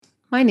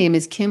My name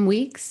is Kim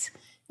Weeks,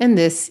 and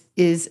this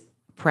is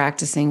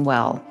Practicing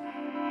Well.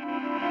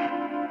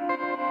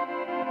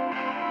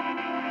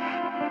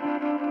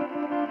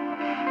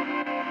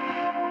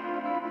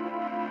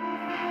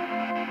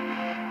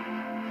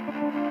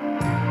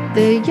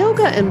 The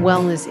yoga and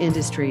wellness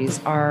industries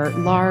are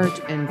large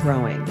and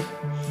growing.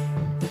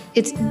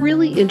 It's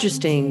really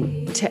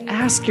interesting to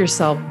ask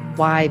yourself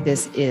why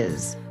this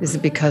is. Is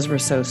it because we're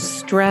so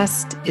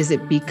stressed? Is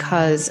it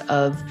because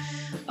of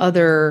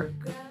other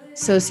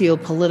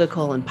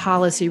socio-political and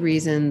policy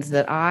reasons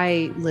that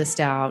I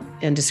list out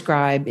and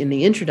describe in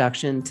the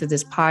introduction to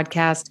this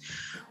podcast?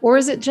 Or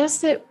is it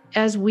just that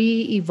as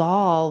we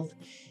evolve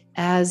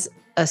as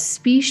a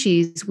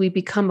species, we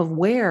become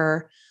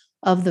aware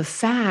of the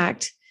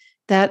fact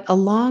that a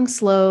long,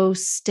 slow,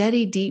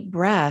 steady, deep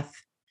breath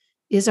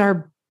is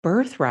our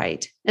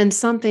birthright and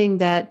something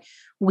that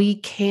we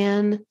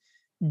can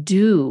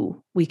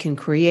do, we can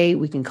create,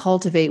 we can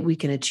cultivate, we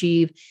can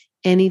achieve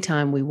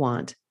anytime we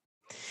want.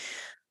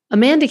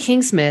 Amanda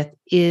Kingsmith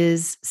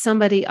is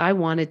somebody I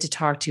wanted to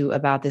talk to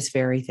about this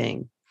very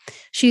thing.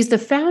 She's the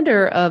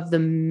founder of the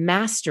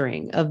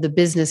Mastering of the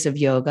Business of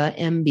Yoga,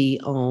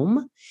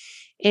 MBOM,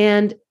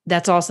 and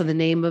that's also the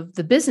name of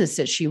the business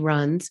that she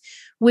runs,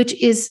 which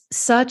is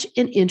such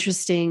an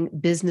interesting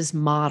business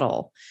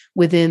model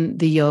within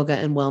the yoga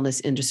and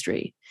wellness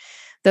industry.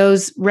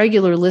 Those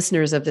regular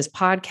listeners of this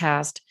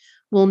podcast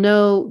will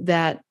know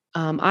that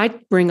I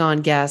bring on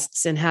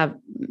guests and have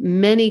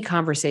many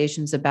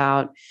conversations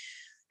about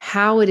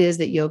how it is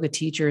that yoga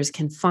teachers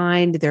can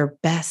find their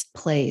best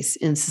place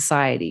in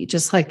society.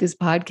 Just like this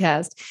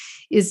podcast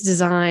is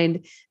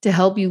designed to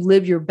help you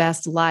live your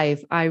best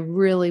life, I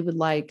really would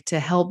like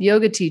to help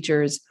yoga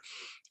teachers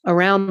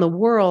around the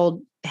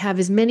world have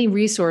as many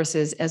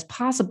resources as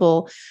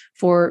possible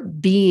for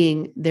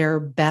being their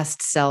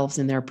best selves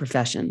in their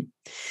profession.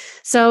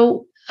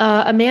 So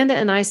Amanda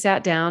and I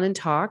sat down and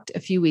talked a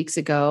few weeks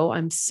ago.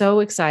 I'm so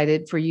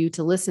excited for you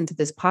to listen to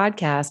this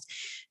podcast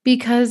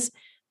because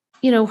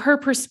her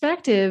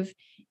perspective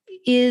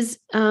is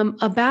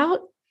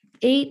about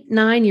 8,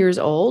 9 years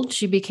old.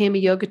 She became a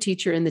yoga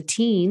teacher in the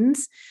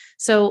teens,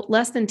 so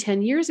less than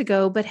 10 years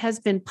ago, but has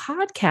been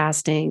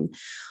podcasting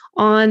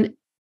on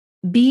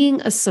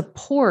being a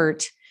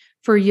support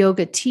for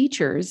yoga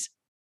teachers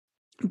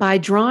by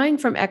drawing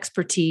from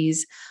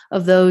expertise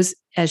of those,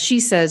 as she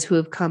says, who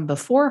have come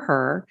before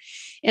her,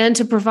 and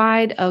to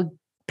provide a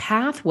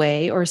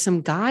pathway or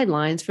some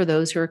guidelines for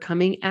those who are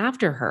coming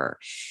after her,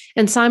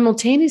 and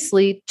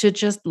simultaneously to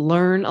just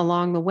learn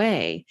along the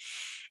way.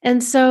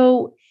 And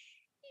so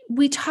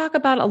we talk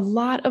about a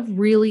lot of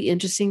really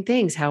interesting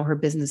things, how her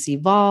business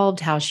evolved,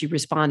 how she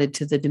responded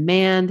to the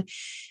demand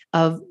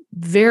of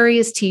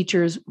various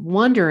teachers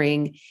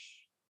wondering,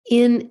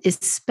 in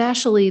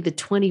especially the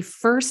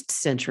 21st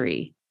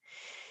century,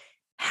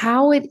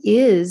 how it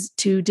is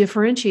to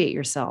differentiate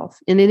yourself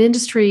in an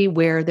industry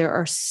where there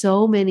are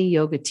so many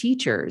yoga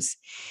teachers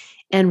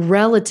and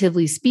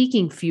relatively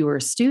speaking, fewer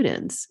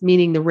students,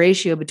 meaning the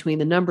ratio between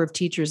the number of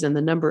teachers and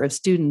the number of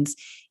students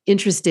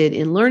interested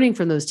in learning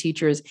from those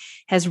teachers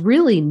has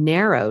really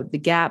narrowed. The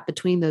gap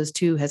between those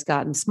two has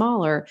gotten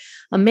smaller.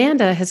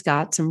 Amanda has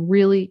got some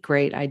really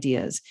great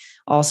ideas,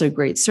 also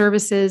great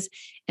services,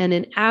 and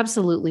an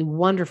absolutely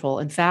wonderful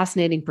and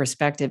fascinating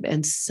perspective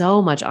and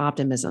so much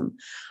optimism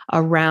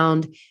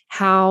around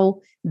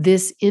how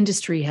this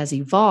industry has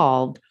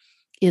evolved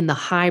in the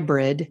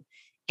hybrid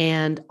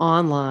and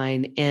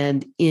online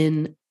and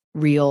in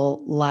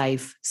real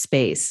life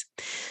space.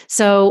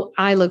 So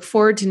I look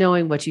forward to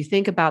knowing what you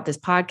think about this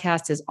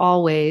podcast. As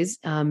always,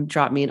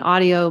 drop me an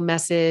audio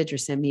message or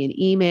send me an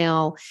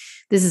email.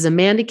 This is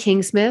Amanda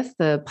Kingsmith,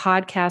 the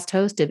podcast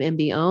host of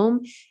MBOM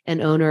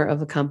and owner of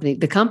the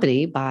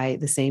company by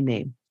the same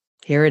name.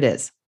 Here it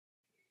is.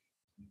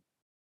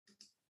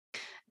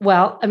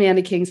 Well,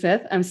 Amanda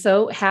Kingsmith, I'm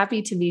so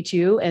happy to meet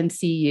you and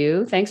see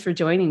you. Thanks for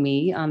joining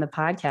me on the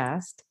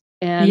podcast.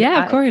 And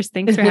of course.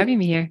 Thanks for having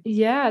me here.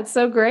 Yeah, it's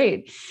so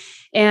great.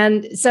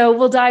 And so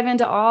we'll dive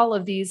into all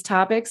of these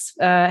topics,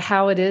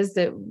 how it is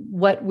that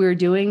what we're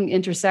doing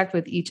intersect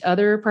with each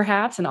other,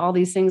 perhaps, and all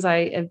these things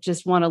I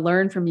just want to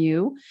learn from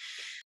you.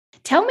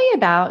 Tell me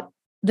about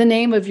the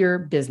name of your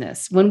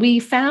business. When we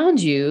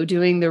found you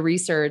doing the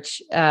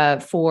research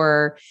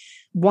for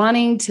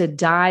wanting to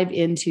dive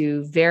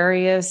into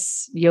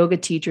various yoga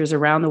teachers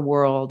around the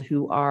world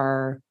who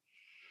are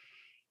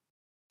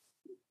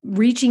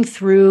reaching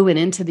through and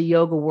into the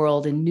yoga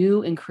world in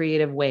new and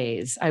creative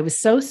ways, I was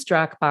so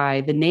struck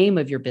by the name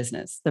of your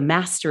business, the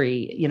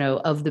mastery,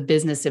 of the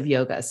business of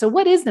yoga. So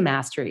what is the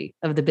mastery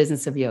of the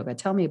business of yoga?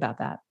 Tell me about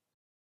that.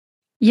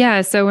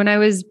 Yeah. So when I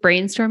was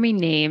brainstorming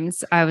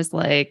names, I was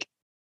like,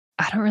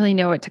 I don't really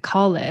know what to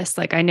call this.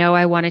 Like, I know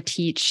I want to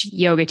teach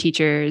yoga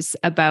teachers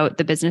about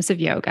the business of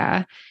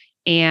yoga.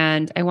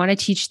 And I want to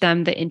teach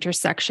them the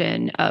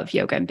intersection of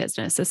yoga and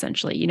business,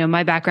 essentially.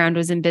 My background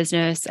was in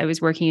business. I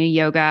was working in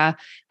yoga.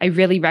 I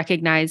really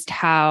recognized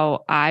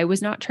how I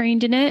was not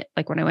trained in it.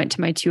 Like when I went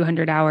to my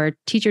 200-hour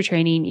teacher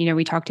training,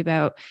 we talked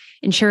about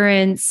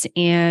insurance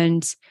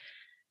and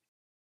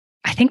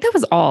I think that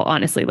was all,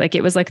 honestly. Like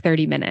it was like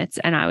 30 minutes.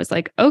 And I was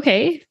like,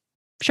 okay,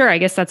 sure. I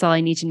guess that's all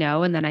I need to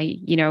know. And then I,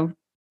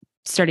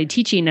 started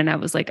teaching and I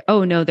was like,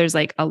 oh no, there's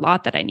like a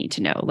lot that I need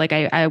to know. Like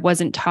I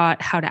wasn't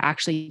taught how to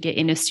actually get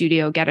in a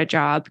studio, get a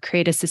job,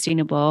 create a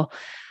sustainable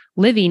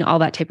living, all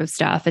that type of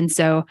stuff. And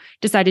so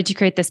decided to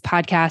create this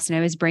podcast, and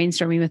I was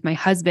brainstorming with my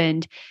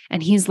husband,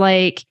 and he's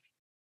like,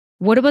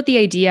 what about the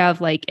idea of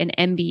like an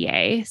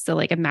MBA? So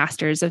like a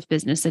master's of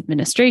business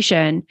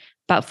administration,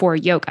 but for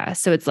yoga.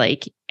 So it's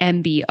like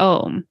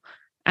MBOM.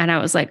 And I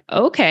was like,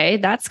 okay,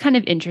 that's kind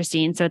of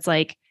interesting. So it's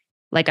like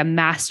a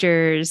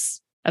master's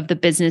of the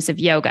business of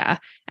yoga.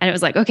 And it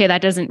was like, okay,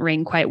 that doesn't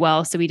ring quite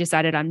well. So we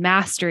decided on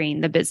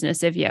mastering the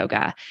business of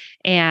yoga.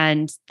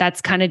 And that's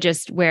kind of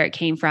just where it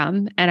came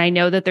from. And I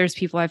know that there's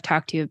people I've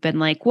talked to who've been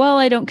like, well,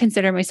 I don't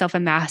consider myself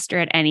a master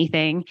at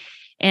anything.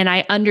 And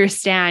I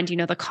understand,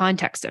 the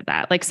context of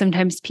that. Like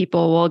sometimes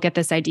people will get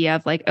this idea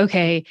of like,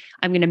 okay,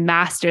 I'm going to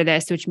master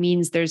this, which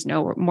means there's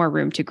no more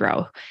room to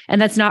grow.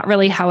 And that's not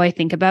really how I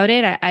think about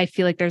it. I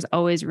feel like there's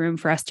always room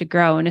for us to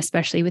grow. And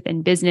especially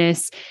within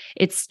business,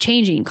 it's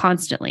changing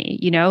constantly,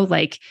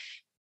 like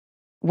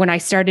when I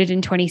started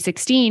in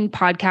 2016,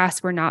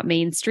 podcasts were not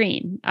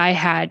mainstream. I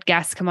had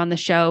guests come on the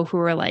show who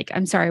were like,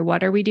 I'm sorry,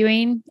 what are we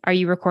doing? Are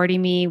you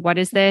recording me? What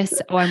is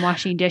this? Oh, I'm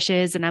washing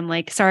dishes. And I'm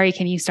like, sorry,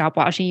 can you stop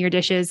washing your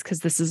dishes?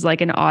 Because this is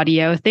like an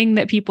audio thing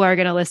that people are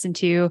going to listen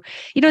to.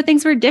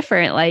 Things were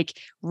different. Like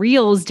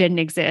Reels didn't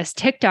exist.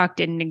 TikTok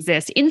didn't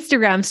exist.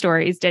 Instagram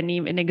stories didn't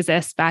even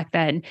exist back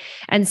then.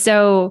 And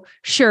so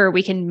sure,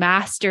 we can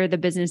master the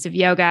business of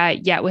yoga.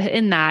 Yet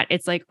within that,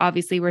 it's like,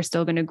 obviously we're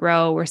still going to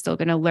grow. We're still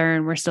going to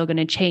learn. We're still going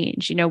to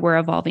change. We're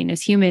evolving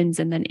as humans,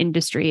 and then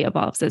industry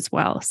evolves as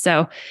well.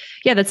 So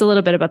yeah, that's a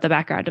little bit about the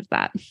background of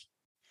that.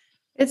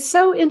 It's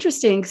so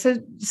interesting.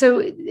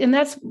 And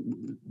that's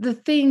the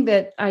thing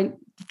that I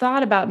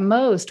thought about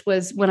most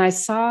was when I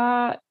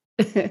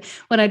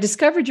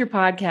discovered your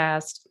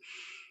podcast,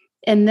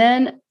 and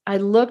then I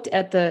looked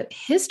at the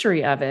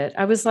history of it.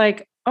 I was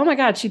like, oh my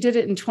God, she did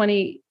it in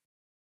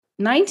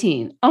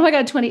 2019. Oh my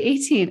God,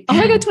 2018. Oh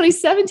my God,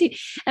 2017.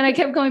 And I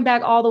kept going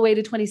back all the way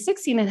to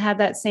 2016 and had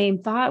that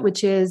same thought,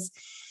 which is,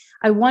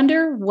 I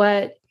wonder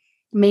what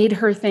made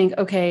her think,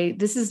 okay,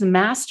 this is the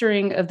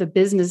mastering of the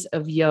business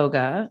of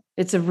yoga.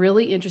 It's a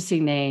really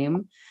interesting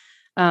name.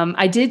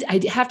 I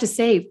have to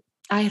say,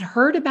 I had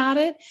heard about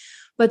it,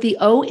 but the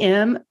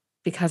OM,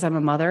 because I'm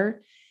a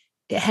mother,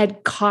 it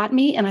had caught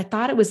me, and I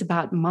thought it was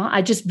about mom.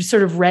 I just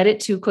sort of read it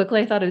too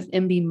quickly. I thought it was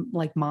MB,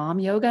 like mom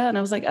yoga. And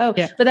I was like, oh,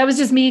 yeah. But that was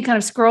just me kind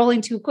of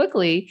scrolling too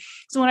quickly.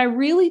 So when I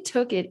really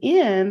took it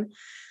in,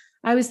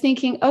 I was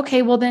thinking,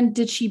 okay, well then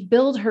did she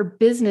build her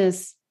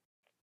business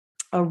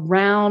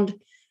around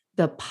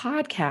the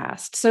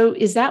podcast? So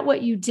is that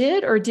what you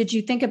did? Or did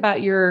you think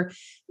about your,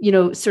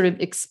 sort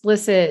of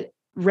explicit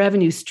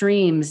revenue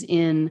streams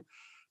in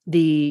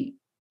the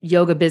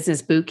yoga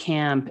business boot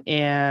camp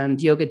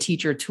and yoga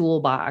teacher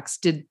toolbox?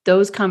 Did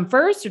those come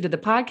first, or did the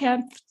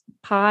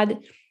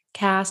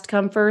podcast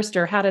come first,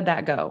 or how did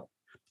that go?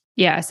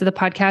 Yeah. So the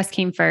podcast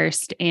came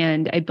first,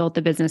 and I built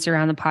the business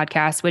around the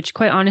podcast, which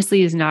quite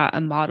honestly is not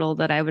a model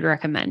that I would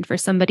recommend for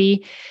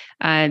somebody.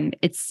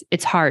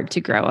 It's hard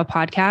to grow a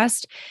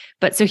podcast.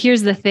 But so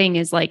here's the thing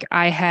is like,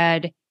 I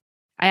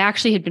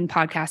actually had been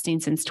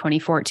podcasting since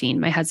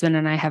 2014. My husband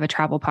and I have a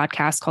travel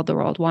podcast called The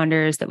World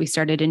Wanders that we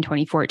started in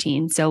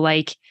 2014. So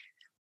like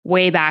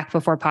way back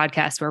before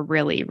podcasts were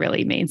really,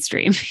 really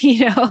mainstream,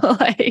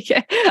 like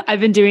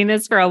I've been doing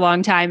this for a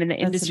long time, and the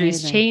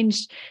industry's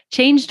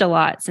changed a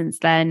lot since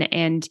then.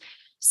 And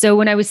so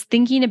when I was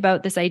thinking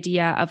about this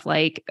idea of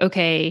like,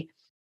 okay,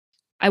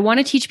 I want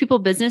to teach people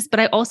business, but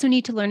I also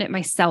need to learn it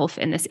myself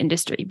in this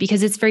industry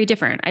because it's very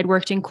different. I'd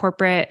worked in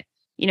corporate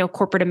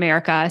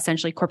America,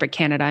 essentially corporate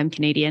Canada. I'm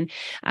Canadian.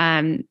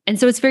 And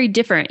so it's very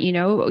different.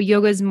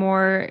 Yoga is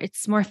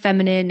it's more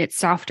feminine, it's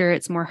softer,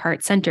 it's more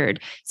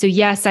heart-centered. So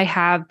yes, I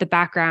have the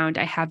background,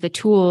 I have the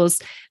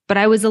tools, but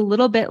I was a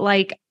little bit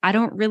like, I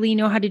don't really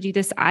know how to do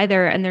this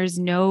either. And there's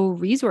no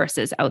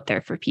resources out there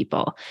for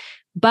people,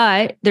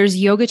 but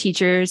there's yoga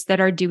teachers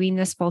that are doing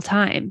this full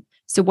time.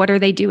 So what are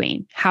they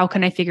doing? How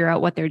can I figure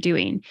out what they're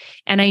doing?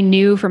 And I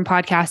knew from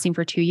podcasting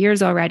for 2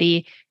 years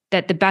already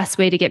that the best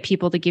way to get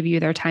people to give you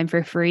their time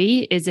for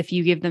free is if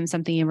you give them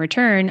something in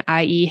return,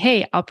 i.e.,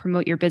 hey, I'll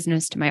promote your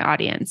business to my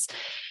audience.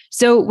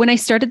 So when I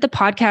started the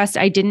podcast,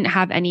 I didn't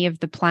have any of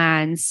the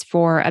plans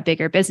for a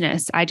bigger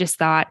business. I just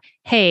thought,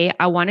 hey,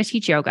 I want to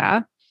teach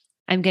yoga.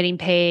 I'm getting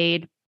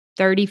paid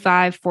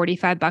 $35,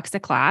 $45 a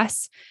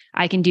class.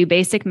 I can do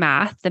basic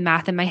math. The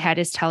math in my head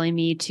is telling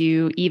me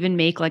to even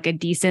make like a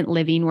decent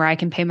living where I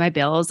can pay my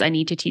bills, I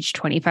need to teach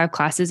 25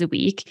 classes a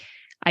week.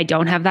 I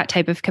don't have that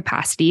type of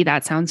capacity.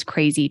 That sounds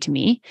crazy to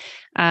me.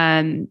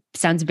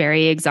 Sounds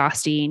very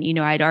exhausting.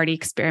 I'd already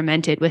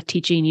experimented with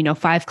teaching,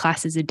 5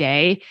 classes a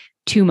day.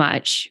 Too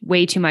much,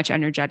 way too much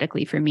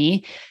energetically for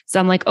me.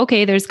 So I'm like,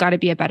 okay, there's got to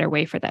be a better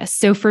way for this.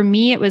 So for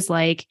me, it was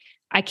like,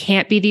 I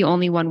can't be the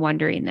only one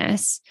wondering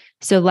this.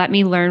 So let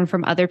me learn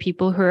from other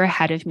people who are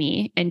ahead of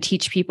me and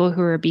teach people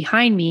who are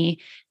behind me.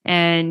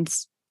 And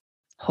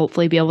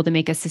hopefully be able to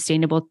make a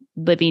sustainable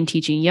living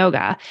teaching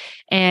yoga.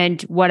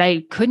 And what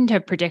I couldn't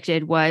have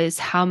predicted was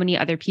how many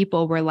other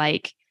people were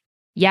like,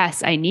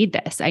 yes, I need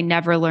this. I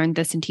never learned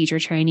this in teacher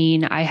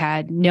training. I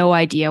had no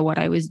idea what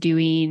I was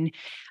doing.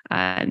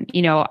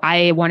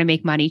 I want to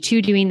make money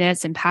too doing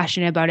this and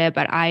passionate about it,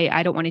 but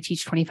I don't want to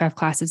teach 25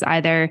 classes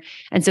either.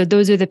 And so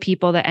those are the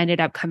people that ended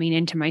up coming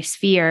into my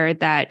sphere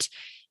that,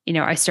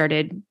 I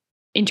started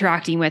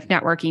interacting with,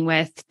 networking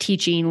with,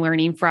 teaching,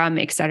 learning from,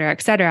 et cetera,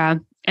 et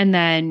cetera. And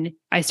then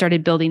I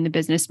started building the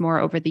business more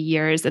over the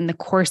years, and the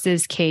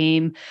courses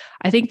came.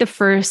 I think the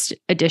first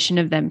edition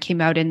of them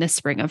came out in the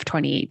spring of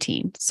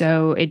 2018.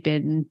 So it'd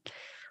been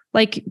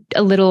like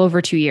a little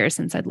over 2 years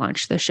since I'd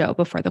launched the show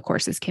before the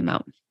courses came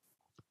out.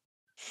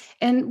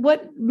 And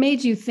what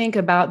made you think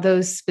about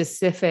those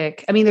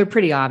specific? I mean, they're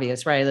pretty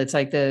obvious, right? It's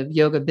like the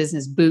yoga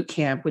business boot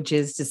camp, which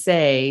is to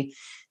say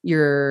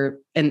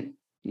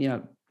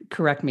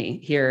correct me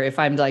here if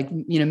I'm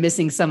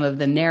missing some of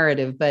the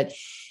narrative, but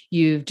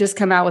you've just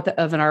come out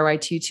of an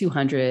RYT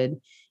 200.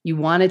 You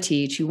want to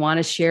teach, you want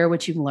to share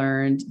what you've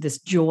learned, this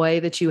joy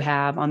that you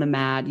have on the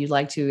mat. You'd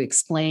like to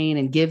explain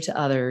and give to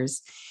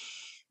others,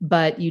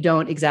 but you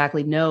don't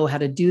exactly know how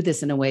to do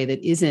this in a way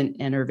that isn't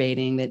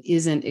enervating, that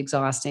isn't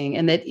exhausting,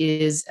 and that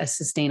is a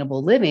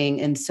sustainable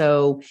living. And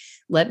so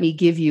let me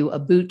give you a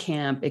boot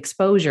camp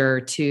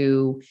exposure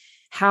to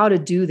how to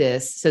do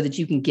this so that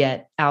you can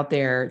get out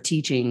there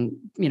teaching,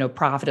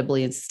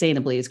 profitably and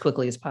sustainably as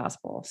quickly as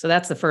possible. So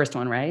that's the first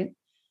one, right?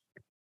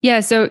 Yeah.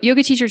 So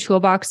Yoga Teacher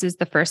Toolbox is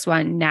the first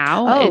one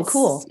now. Oh,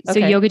 cool.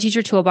 Okay. So Yoga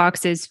Teacher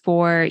Toolbox is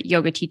for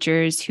yoga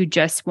teachers who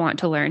just want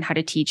to learn how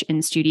to teach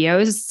in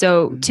studios.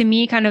 So to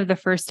me, kind of the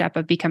first step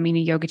of becoming a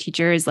yoga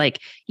teacher is like,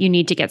 you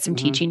need to get some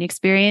teaching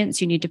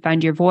experience. You need to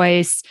find your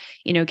voice,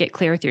 get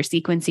clear with your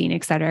sequencing,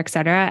 et cetera, et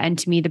cetera. And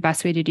to me, the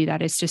best way to do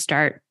that is to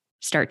start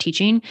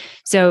teaching.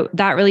 So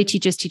that really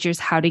teaches teachers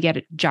how to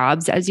get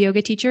jobs as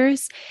yoga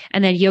teachers.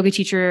 And then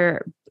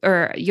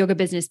yoga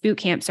business boot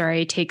camp,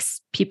 takes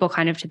people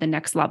kind of to the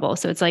next level.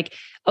 So it's like,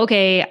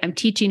 okay, I'm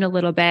teaching a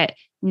little bit.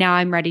 Now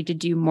I'm ready to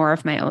do more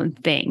of my own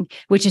thing,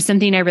 which is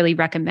something I really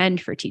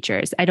recommend for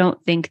teachers. I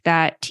don't think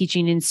that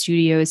teaching in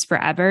studios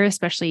forever,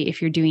 especially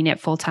if you're doing it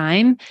full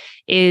time,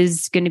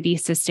 is going to be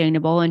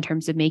sustainable in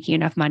terms of making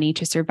enough money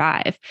to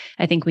survive.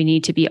 I think we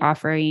need to be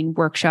offering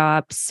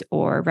workshops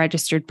or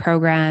registered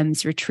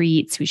programs,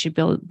 retreats. We should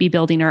be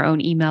building our own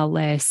email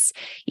lists,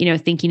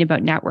 thinking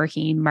about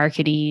networking,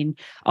 marketing,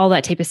 all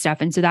that type of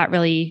stuff. And so that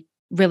really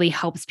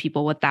helps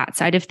people with that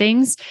side of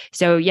things.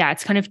 So yeah,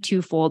 it's kind of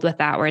twofold with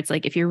that, where it's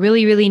like, if you're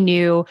really, really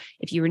new,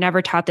 if you were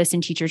never taught this in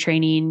teacher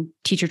training,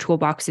 Teacher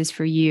Toolbox is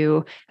for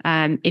you.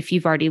 If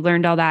you've already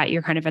learned all that,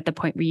 you're kind of at the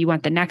point where you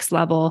want the next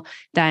level,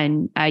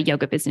 then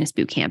Yoga Business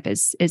Bootcamp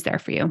is there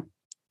for you.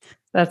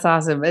 That's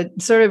awesome.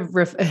 It sort of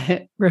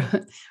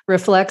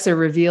reflects or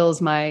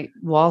reveals my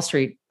Wall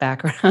Street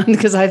background,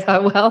 because I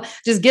thought, well,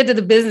 just get to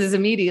the business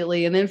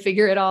immediately and then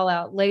figure it all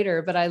out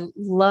later. But I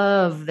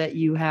love that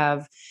you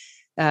have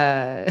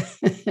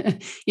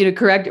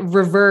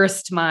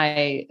reversed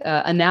my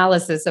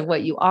analysis of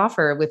what you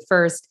offer with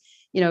first,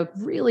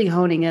 really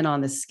honing in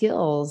on the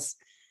skills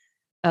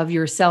of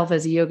yourself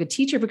as a yoga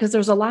teacher, because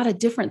there's a lot of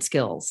different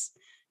skills.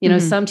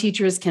 Some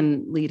teachers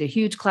can lead a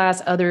huge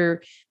class.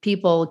 Other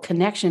people,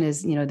 connection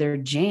is, their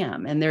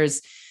jam. And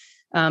there's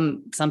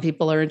some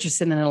people are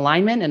interested in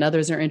alignment and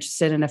others are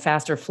interested in a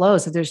faster flow.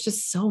 So there's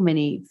just so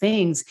many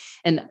things.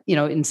 And,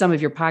 in some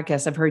of your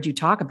podcasts, I've heard you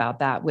talk about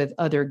that with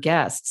other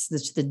guests,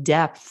 the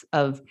depth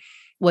of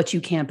what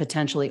you can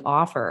potentially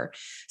offer.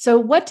 So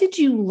what did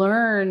you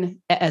learn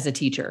as a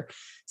teacher?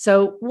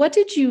 So what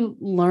did you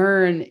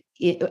learn?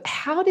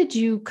 How did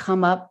you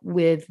come up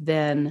with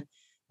then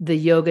the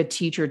Yoga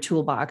Teacher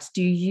Toolbox?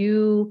 Do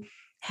you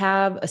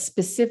have a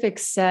specific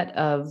set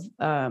of,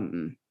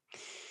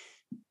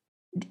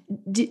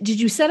 did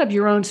you set up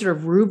your own sort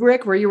of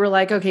rubric where you were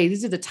like, okay,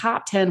 these are the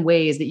top 10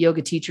 ways that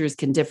yoga teachers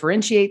can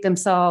differentiate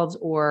themselves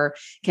or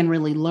can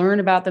really learn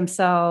about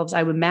themselves?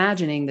 I'm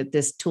imagining that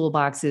this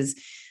toolbox is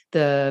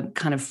the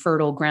kind of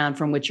fertile ground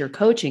from which your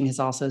coaching has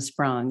also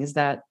sprung. Is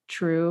that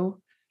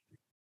true?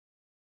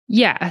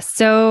 Yeah.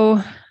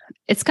 So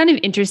it's kind of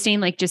interesting,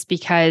 like, just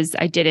because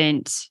I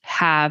didn't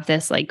have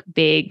this like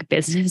big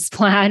business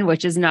plan,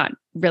 which is not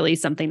really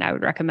something I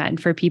would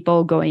recommend for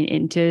people going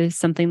into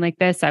something like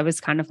this. I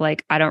was kind of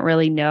like, I don't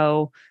really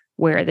know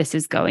where this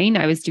is going.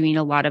 I was doing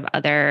a lot of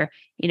other,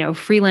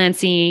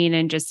 freelancing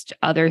and just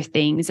other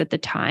things at the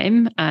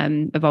time.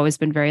 I've always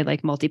been very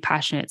like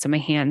multi-passionate. So my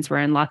hands were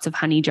in lots of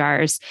honey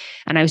jars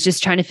and I was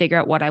just trying to figure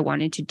out what I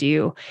wanted to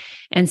do.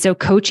 And so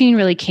coaching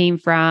really came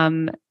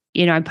from,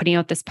 I'm putting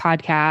out this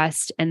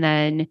podcast and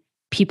then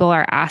people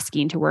are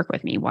asking to work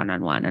with me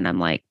one-on-one. And I'm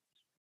like,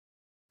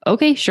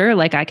 okay, sure.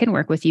 Like I can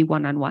work with you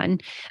one-on-one.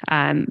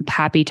 I'm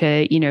happy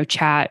to,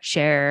 chat,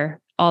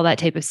 share, all that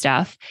type of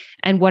stuff.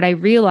 And what I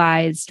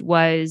realized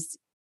was,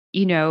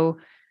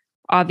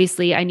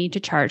 obviously I need to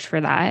charge for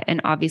that.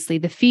 And obviously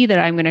the fee that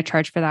I'm going to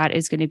charge for that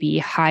is going to be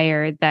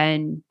higher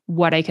than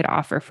what I could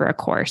offer for a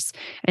course.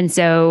 And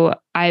so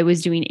I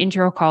was doing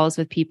intro calls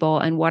with people.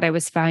 And what I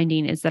was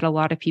finding is that a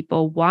lot of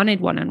people wanted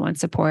one-on-one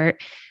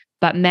support,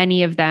 but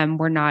many of them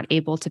were not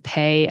able to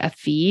pay a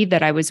fee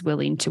that I was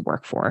willing to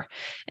work for.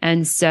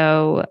 And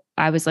so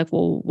I was like,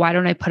 well, why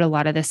don't I put a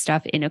lot of this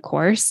stuff in a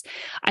course?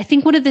 I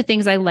think one of the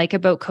things I like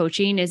about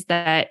coaching is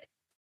that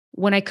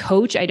when I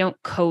coach, I don't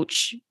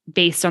coach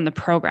based on the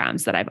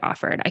programs that I've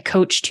offered. I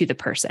coach to the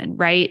person,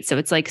 right? So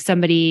it's like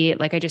somebody,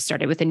 like I just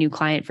started with a new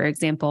client, for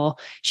example.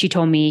 She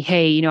told me,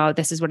 hey,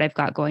 this is what I've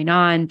got going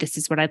on. This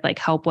is what I'd like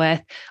help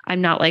with.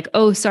 I'm not like,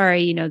 oh,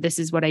 sorry, this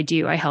is what I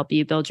do. I help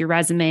you build your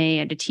resume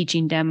and a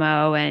teaching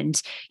demo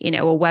and, a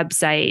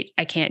website.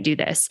 I can't do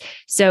this.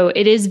 So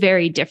it is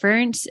very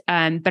different.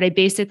 But I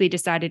basically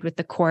decided with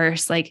the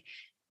course, so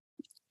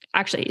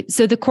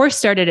the course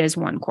started as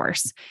one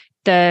course.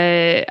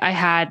 I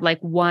had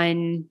like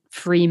one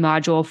free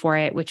module for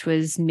it, which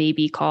was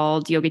maybe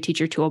called Yoga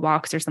Teacher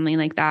Toolbox or something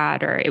like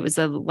that, or it was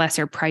a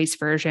lesser price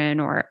version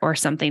or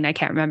something. I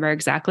can't remember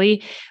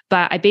exactly,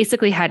 but I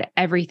basically had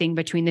everything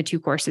between the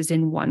two courses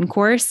in one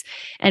course.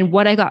 And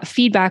what I got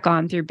feedback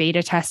on through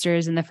beta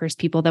testers and the first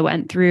people that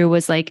went through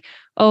was like,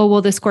 oh,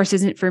 well, this course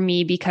isn't for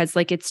me because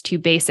it's too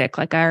basic.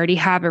 I already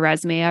have a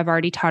resume. I've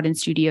already taught in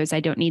studios. I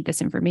don't need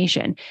this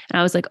information. And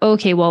I was like,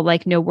 okay, well,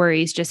 no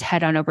worries. Just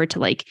head on over to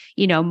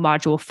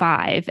module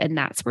 5. And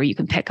that's where you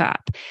can pick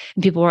up.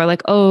 And people were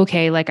like, oh,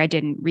 okay. I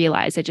didn't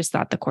realize. I just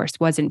thought the course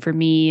wasn't for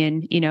me.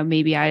 And,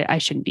 maybe I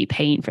shouldn't be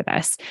paying for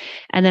this.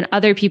 And then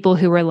other people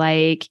who were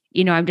like,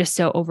 I'm just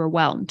so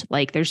overwhelmed.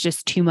 There's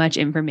just too much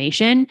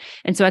information.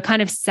 And so I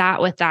kind of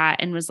sat with that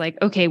and was like,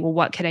 okay, well,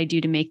 what could I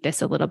do to make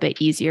this a little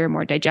bit easier,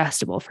 more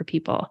digestible for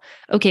people?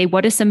 Okay,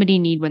 what does somebody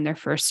need when they're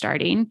first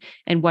starting?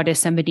 And what does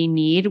somebody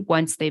need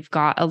once they've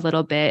got a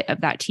little bit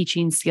of that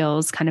teaching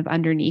skills kind of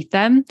underneath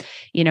them?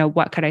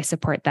 What could I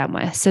support them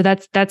with? So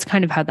that's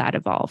kind of how that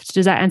evolved.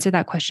 Does that answer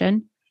that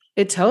question?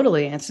 It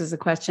totally answers the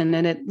question.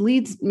 And it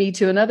leads me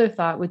to another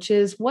thought, which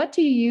is, what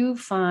do you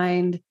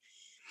find?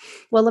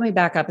 Well, let me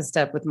back up a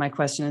step with my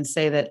question and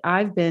say that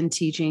I've been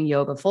teaching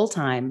yoga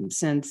full-time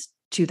since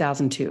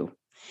 2002.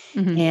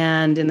 Mm-hmm.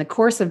 And in the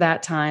course of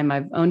that time,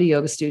 I've owned a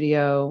yoga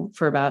studio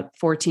for about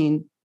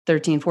 14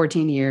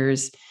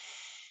 years.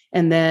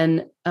 And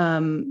then,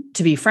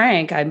 to be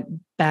frank, I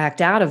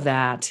backed out of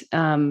that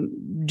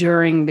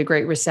during the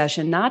Great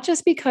Recession, not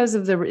just because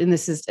of and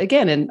this is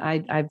again, and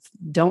I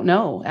don't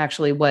know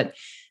actually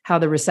how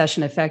the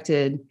recession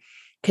affected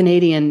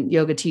Canadian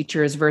yoga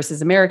teachers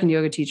versus American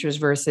yoga teachers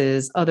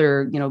versus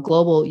other,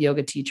 global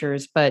yoga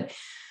teachers, but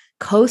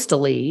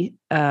coastally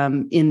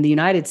in the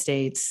United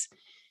States,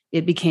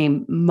 it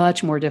became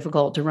much more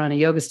difficult to run a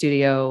yoga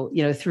studio,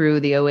 through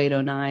the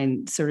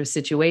 0809 sort of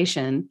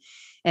situation.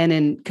 And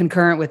in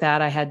concurrent with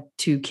that, I had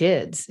 2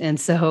 kids. And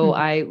so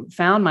I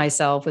found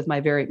myself with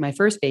my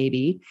first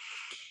baby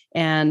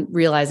and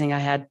realizing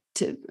I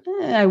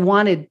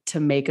wanted to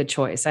make a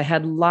choice. I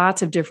had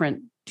lots of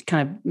different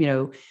kind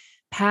of,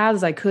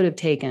 paths I could have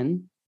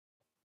taken.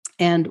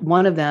 And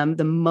one of them,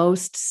 the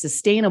most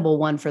sustainable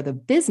one for the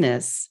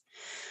business,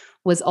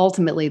 was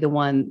ultimately the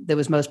one that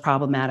was most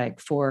problematic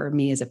for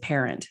me as a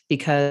parent,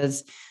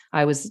 because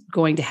I was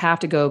going to have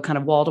to go kind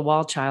of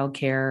wall-to-wall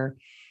childcare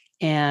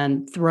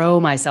and throw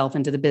myself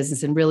into the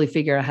business and really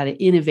figure out how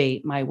to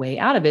innovate my way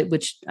out of it,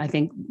 which I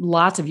think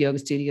lots of yoga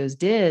studios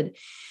did.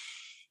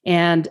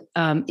 And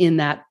in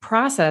that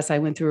process, I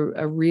went through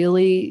a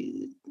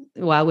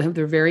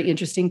very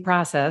interesting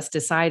process,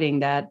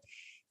 deciding that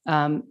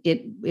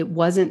it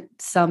wasn't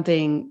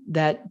something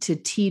that to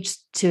teach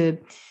to,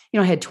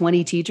 I had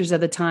 20 teachers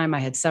at the time. I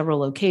had several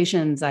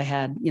locations. I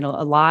had,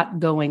 a lot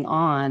going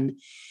on.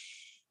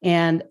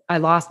 And I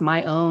lost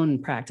my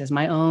own practice,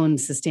 my own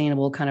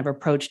sustainable kind of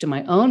approach to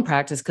my own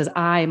practice, because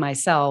I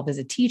myself as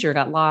a teacher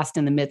got lost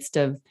in the midst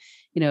of,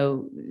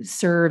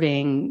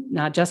 serving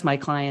not just my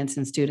clients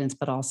and students,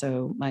 but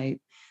also my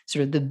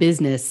sort of the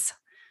business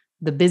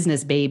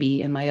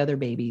baby and my other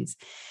babies.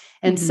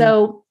 And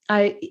so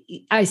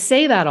I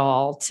say that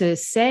all to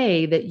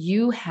say that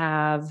you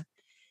have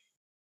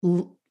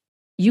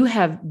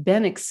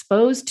been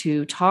exposed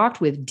to,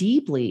 talked with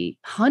deeply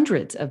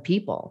hundreds of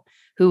people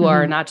who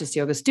are not just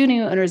yoga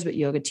studio owners, but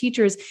yoga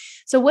teachers.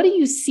 So what do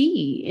you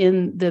see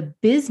in the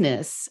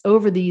business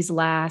over these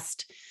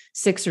last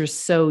 6 or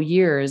so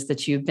years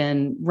that you've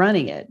been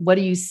running it? What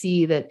do you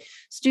see that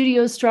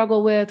studios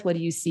struggle with? What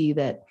do you see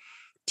that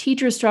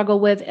teachers struggle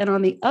with? And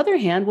on the other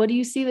hand, what do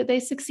you see that they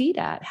succeed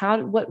at?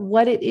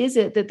 What is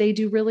it that they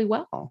do really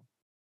well?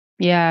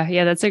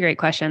 Yeah, that's a great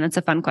question. That's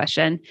a fun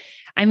question.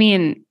 I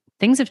mean,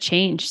 things have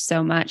changed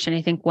so much. And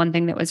I think one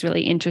thing that was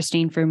really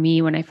interesting for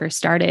me when I first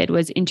started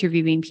was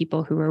interviewing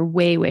people who were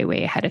way, way,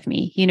 way ahead of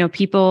me.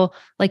 People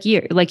like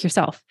you, like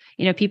yourself,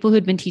 people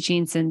who'd been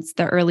teaching since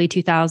the early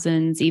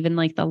 2000s, even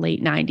like the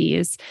late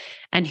 90s,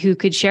 and who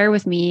could share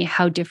with me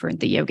how different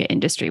the yoga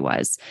industry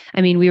was.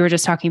 I mean, we were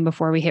just talking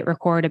before we hit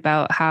record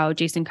about how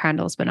Jason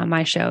Crandall's been on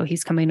my show.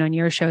 He's coming on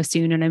your show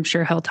soon, and I'm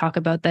sure he'll talk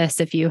about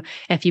this if you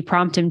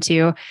prompt him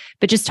to.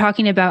 But just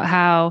talking about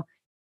how,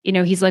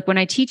 he's like, when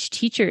I teach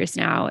teachers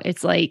now,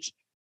 it's like,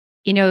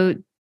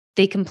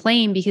 they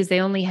complain because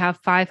they only have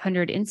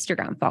 500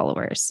 Instagram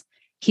followers.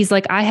 He's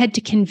like, I had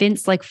to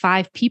convince like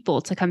 5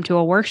 people to come to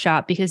a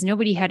workshop because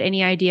nobody had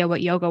any idea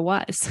what yoga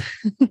was.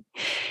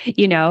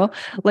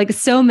 Like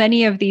so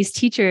many of these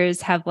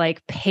teachers have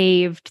like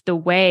paved the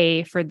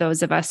way for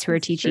those of us who are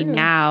teaching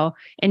now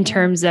in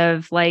terms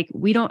of like,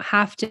 we don't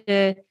have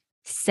to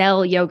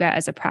sell yoga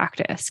as a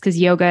practice because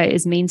yoga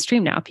is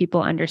mainstream now.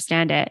 People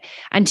understand it.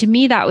 And to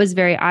me, that was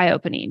very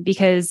eye-opening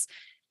because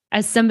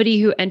as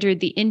somebody who entered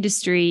the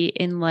industry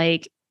in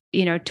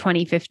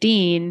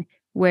 2015,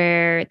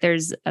 where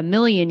there's a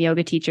million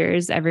yoga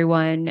teachers,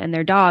 everyone and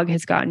their dog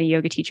has gotten a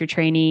yoga teacher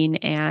training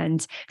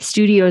and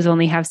studios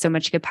only have so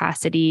much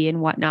capacity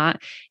and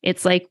whatnot.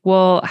 It's like,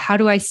 well, how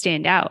do I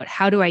stand out?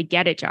 How do I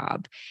get a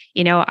job?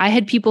 I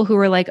had people who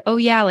were like, oh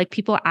yeah, like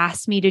people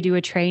asked me to do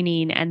a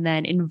training and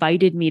then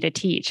invited me to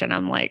teach. And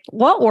I'm like,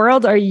 what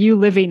world are you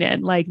living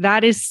in? Like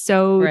that is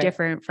so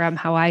different from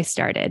how I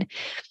started.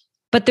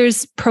 But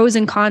there's pros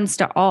and cons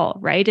to all,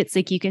 right? It's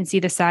like, you can see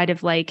the side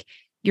of like,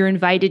 you're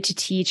invited to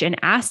teach and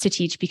asked to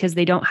teach because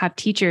they don't have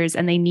teachers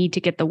and they need to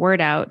get the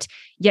word out.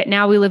 Yet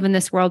now we live in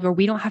this world where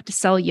we don't have to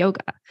sell yoga.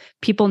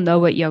 People know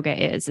what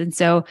yoga is. And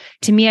so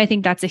to me, I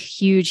think that's a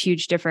huge,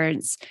 huge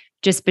difference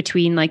just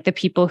between like the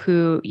people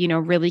who,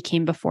 really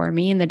came before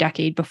me in the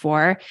decade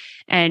before.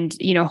 And,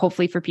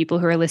 hopefully for people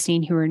who are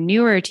listening, who are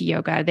newer to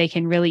yoga, they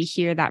can really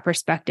hear that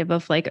perspective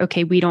of like,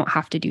 okay, we don't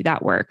have to do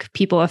that work.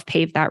 People have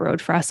paved that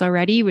road for us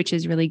already, which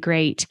is really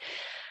great.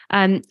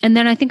 And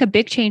then I think a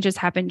big change has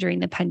happened during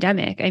the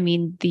pandemic. I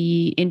mean,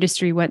 the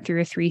industry went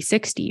through a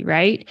 360,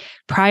 right?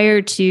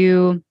 Prior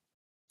to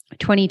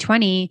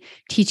 2020,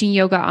 teaching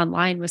yoga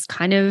online was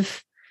kind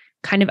of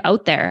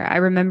out there. I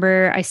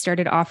remember I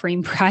started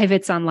offering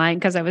privates online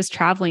because I was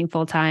traveling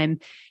full time,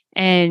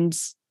 and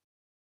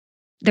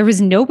there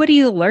was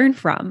nobody to learn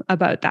from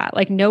about that.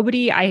 Like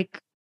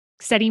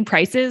setting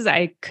prices,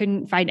 I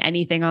couldn't find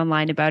anything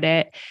online about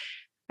it.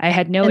 I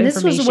had no information.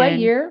 And this was what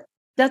year?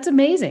 That's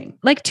amazing.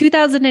 Like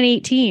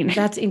 2018.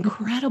 That's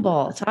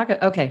incredible.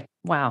 Okay.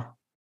 Wow.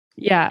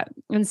 Yeah.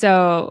 And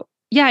so,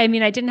 yeah, I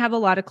mean, I didn't have a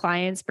lot of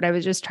clients, but I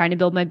was just trying to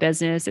build my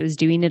business. I was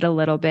doing it a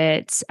little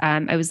bit.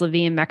 I was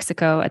living in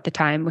Mexico at the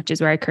time, which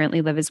is where I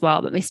currently live as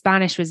well. But my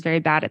Spanish was very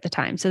bad at the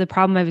time. So the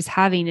problem I was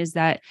having is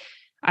that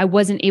I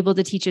wasn't able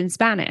to teach in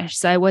Spanish.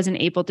 So I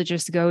wasn't able to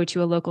just go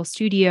to a local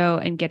studio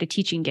and get a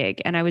teaching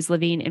gig. And I was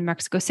living in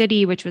Mexico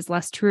City, which was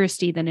less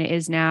touristy than it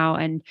is now.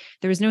 And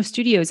there was no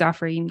studios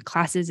offering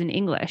classes in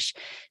English.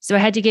 So I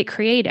had to get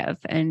creative.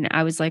 And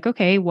I was like,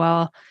 okay,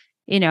 well,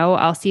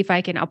 I'll see if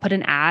I'll put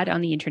an ad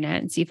on the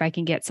internet and see if I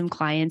can get some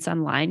clients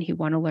online who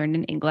want to learn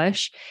in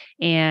English.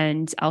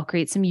 And I'll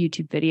create some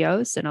YouTube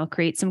videos and I'll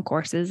create some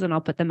courses and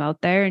I'll put them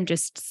out there and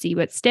just see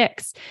what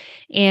sticks.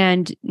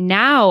 And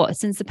now,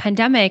 since the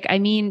pandemic, I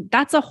mean,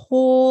 that's a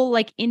whole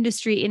like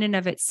industry in and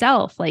of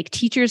itself. Like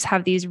teachers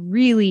have these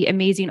really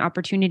amazing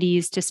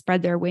opportunities to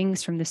spread their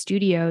wings from the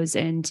studios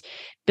and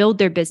build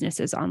their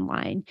businesses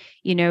online,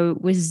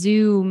 with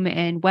Zoom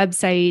and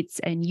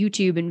websites and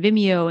YouTube and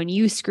Vimeo and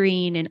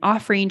Uscreen and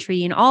Offering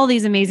and all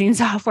these amazing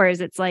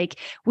softwares. It's like,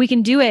 we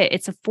can do it.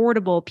 It's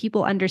affordable.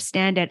 People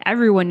understand it.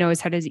 Everyone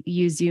knows how to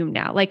use Zoom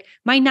now. Like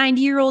my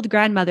 90-year-old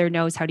grandmother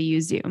knows how to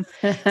use Zoom.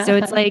 So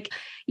it's like,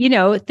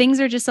 things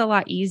are just a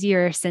lot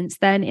easier since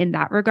then in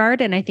that regard.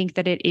 And I think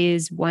that it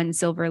is one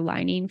silver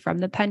lining from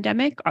the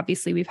pandemic.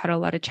 Obviously, we've had a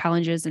lot of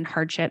challenges and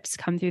hardships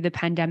come through the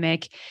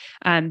pandemic.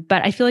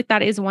 But I feel like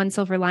that is one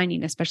silver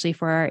lining, especially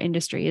for our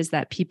industry, is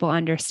that people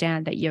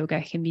understand that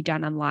yoga can be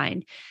done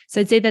online.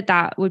 So I'd say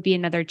that would be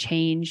another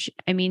change.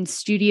 I mean,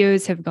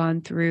 studios have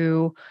gone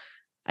through,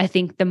 I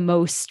think,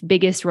 the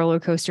biggest roller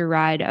coaster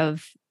ride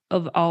of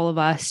all of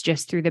us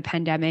just through the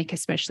pandemic,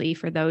 especially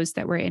for those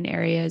that were in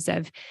areas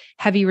of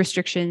heavy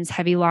restrictions,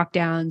 heavy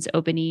lockdowns,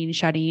 opening,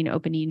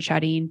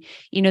 shutting.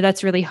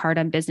 That's really hard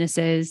on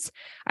businesses.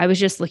 I was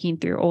just looking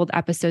through old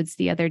episodes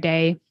the other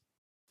day,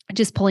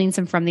 just pulling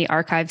some from the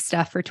archive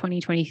stuff for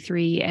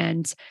 2023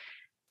 and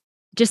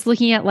just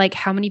looking at like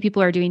how many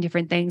people are doing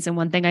different things. And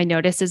one thing I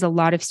noticed is a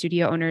lot of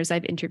studio owners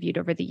I've interviewed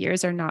over the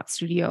years are not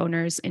studio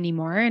owners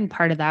anymore. And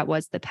part of that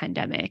was the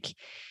pandemic.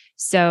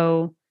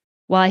 So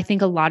while I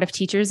think a lot of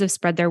teachers have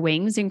spread their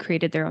wings and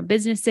created their own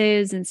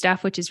businesses and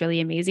stuff, which is really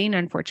amazing,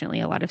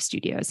 unfortunately, a lot of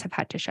studios have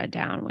had to shut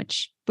down,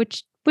 which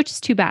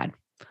is too bad.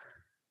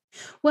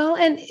 Well,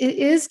 and it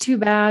is too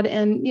bad.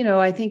 And,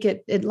 I think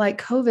it like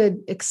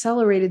COVID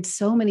accelerated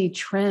so many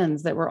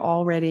trends that were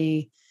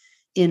already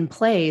in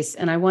place.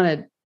 And I want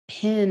to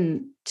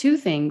pin 2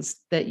 things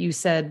that you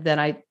said that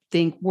I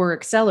think we're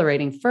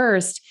accelerating.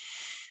 First,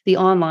 the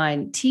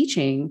online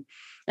teaching.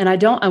 And I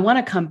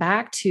want to come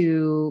back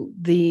to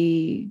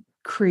the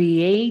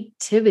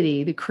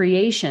creativity, the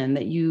creation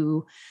that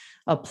you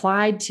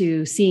applied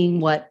to seeing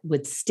what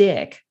would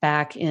stick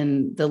back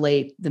in the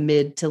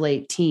mid to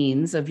late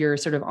teens of your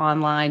sort of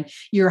online,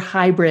 your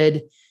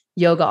hybrid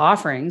yoga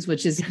offerings,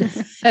 which is,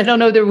 I don't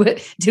know,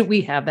 did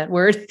we have that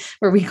word?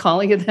 Were we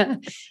calling it that?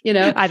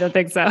 I don't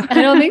think so.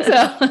 I don't think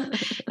so.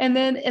 And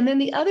then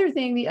the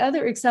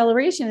other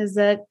acceleration is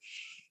that,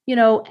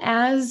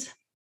 as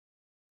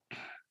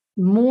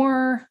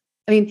more,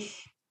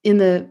 in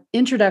the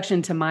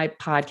introduction to my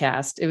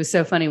podcast, it was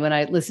so funny when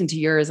I listened to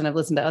yours and I've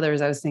listened to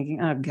others, I was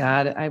thinking, oh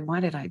God, why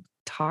did I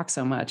talk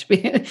so much?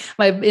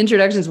 My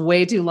introduction is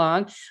way too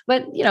long,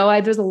 but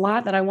there's a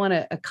lot that I want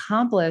to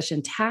accomplish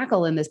and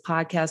tackle in this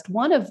podcast.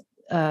 One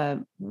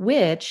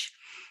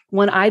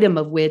item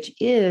of which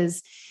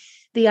is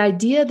the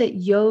idea that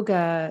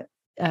yoga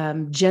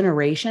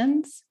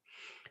generations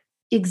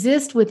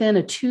exist within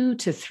a 2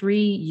 to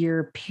 3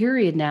 year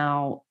period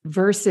now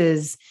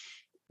versus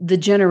the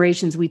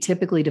generations we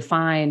typically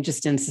define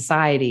just in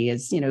society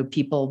as,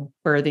 people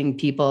birthing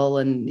people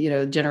and,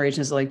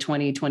 generations like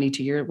 20,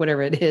 22 years,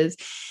 whatever it is.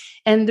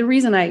 And the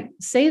reason I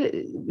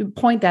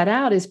point that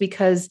out is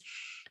because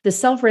the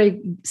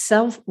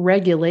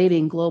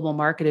self-regulating global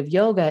market of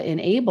yoga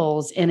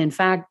enables, and in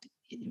fact,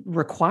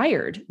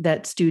 required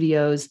that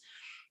studios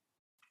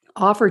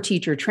offer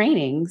teacher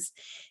trainings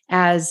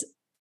as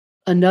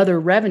another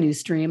revenue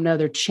stream,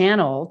 another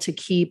channel to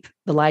keep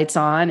the lights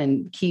on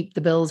and keep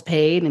the bills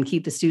paid and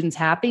keep the students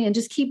happy and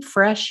just keep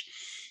fresh,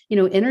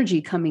 energy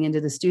coming into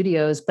the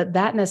studios. But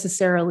that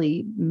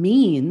necessarily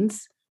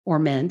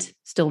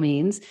still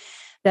means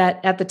that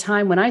at the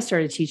time when I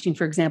started teaching,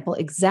 for example,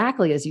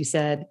 exactly as you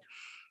said,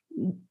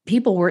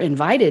 people were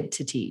invited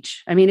to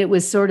teach. It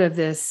was sort of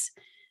this,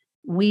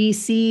 we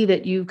see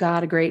that you've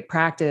got a great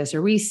practice,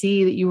 or we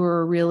see that you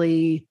were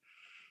really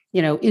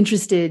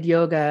interested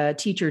yoga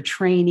teacher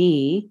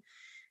trainee,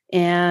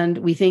 and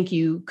we think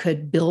you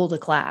could build a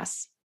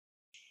class.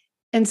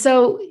 And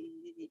so,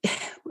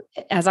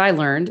 as I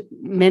learned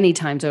many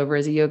times over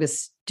as a yoga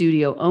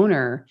studio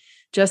owner,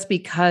 just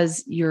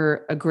because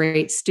you're a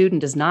great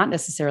student does not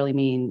necessarily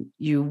mean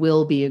you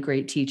will be a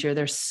great teacher.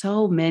 There's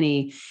so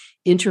many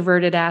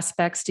introverted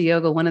aspects to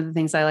yoga. One of the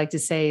things I like to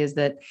say is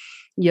that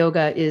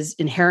yoga is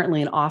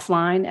inherently an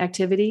offline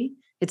activity.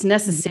 It's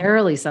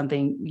necessarily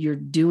something you're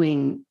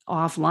doing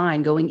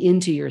offline, going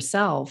into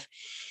yourself.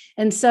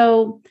 And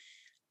so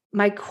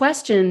my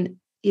question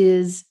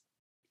is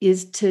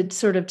to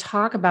sort of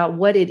talk about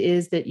what it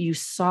is that you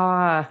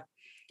saw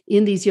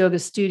in these yoga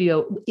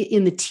studio,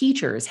 in the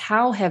teachers.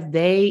 How have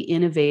they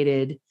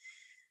innovated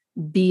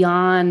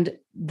beyond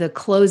the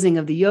closing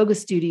of the yoga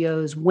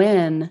studios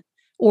when,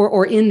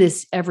 or in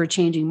this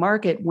ever-changing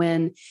market,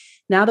 when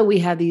now that we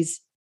have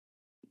these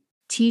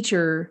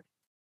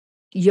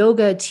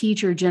yoga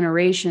teacher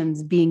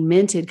generations being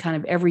minted kind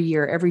of every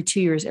year, every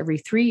 2 years, every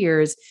 3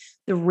 years,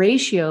 the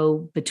ratio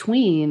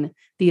between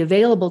the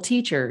available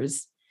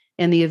teachers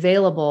and the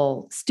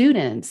available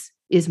students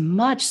is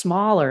much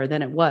smaller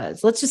than it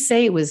was. Let's just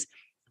say it was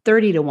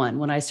 30-1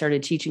 when I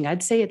started teaching.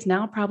 I'd say it's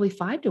now probably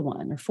 5-1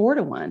 or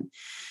 4-1.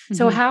 Mm-hmm.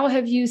 So how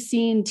have you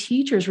seen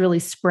teachers really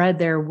spread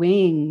their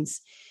wings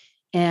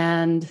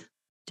and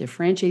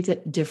differentiate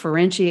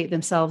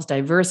themselves,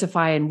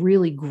 diversify, and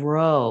really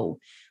grow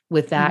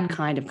with that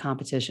kind of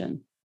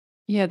competition?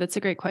 Yeah, that's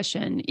a great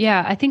question.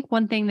 Yeah, I think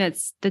one thing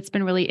that's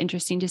been really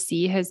interesting to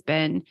see has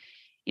been,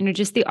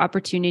 just the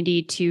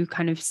opportunity to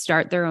kind of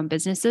start their own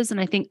businesses.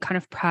 And I think kind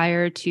of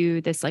prior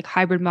to this like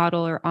hybrid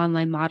model or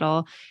online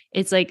model,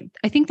 it's like,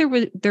 I think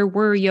there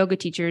were yoga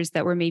teachers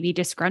that were maybe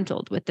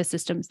disgruntled with the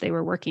systems they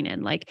were working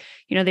in. Like,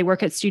 they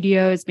work at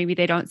studios, maybe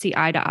they don't see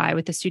eye to eye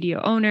with the studio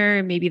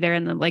owner. Maybe they're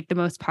in the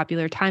most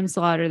popular time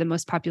slot or the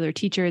most popular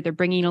teacher. They're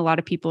bringing a lot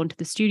of people into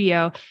the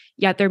studio,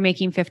 yet they're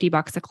making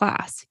 $50 a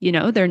class.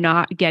 They're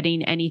not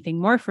getting anything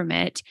more from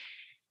it.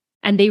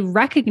 And they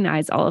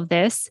recognize all of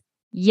this.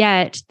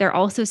 Yet they're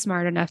also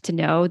smart enough to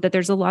know that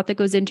there's a lot that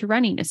goes into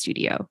running a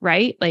studio,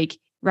 right? Like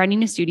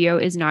running a studio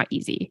is not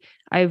easy.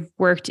 I've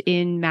worked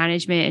in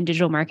management and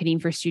digital marketing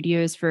for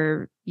studios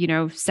for,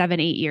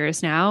 7-8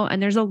 years now.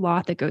 And there's a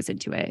lot that goes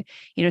into it.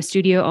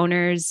 Studio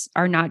owners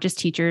are not just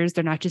teachers.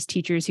 They're not just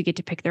teachers who get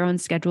to pick their own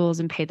schedules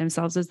and pay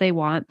themselves as they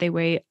want. They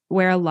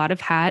wear a lot of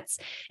hats,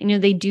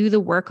 and, they do the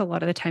work a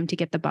lot of the time to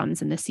get the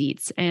bums in the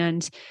seats.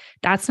 And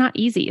that's not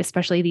easy,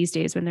 especially these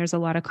days when there's a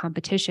lot of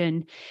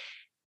competition.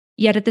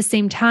 Yet at the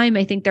same time,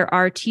 I think there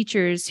are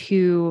teachers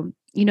who,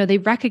 they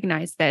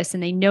recognize this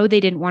and they know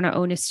they didn't want to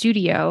own a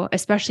studio,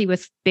 especially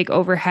with big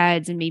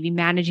overheads and maybe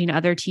managing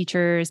other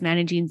teachers,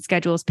 managing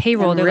schedules,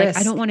 payroll. They're like,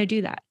 I don't want to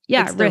do that.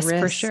 Yeah, risk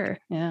for sure.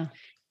 Yeah.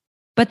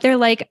 But they're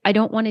like, I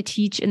don't want to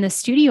teach in the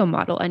studio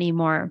model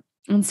anymore.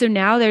 And so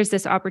now there's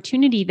this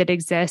opportunity that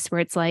exists where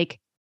it's like,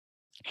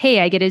 hey,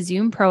 I get a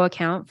Zoom Pro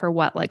account for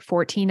what, like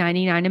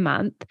 $14.99 a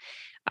month.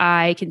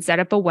 I can set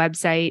up a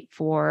website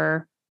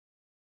for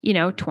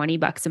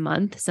 $20 a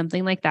month,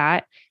 something like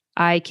that.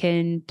 I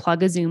can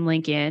plug a Zoom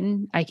link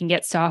in. I can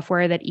get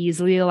software that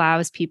easily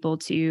allows people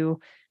to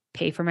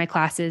pay for my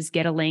classes,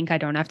 get a link. I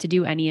don't have to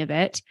do any of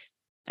it.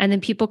 And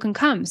then people can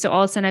come. So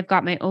all of a sudden I've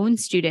got my own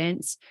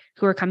students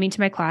who are coming to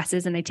my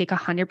classes, and I take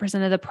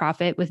 100% of the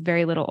profit with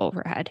very little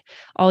overhead.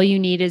 All you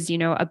need is,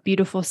 a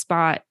beautiful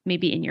spot,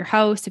 maybe in your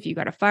house, if you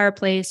got a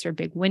fireplace or a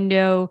big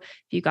window,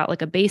 if you got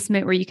like a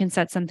basement where you can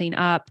set something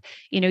up,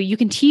 you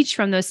can teach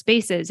from those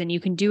spaces, and you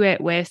can do it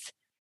with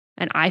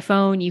an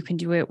iPhone. You can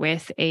do it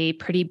with a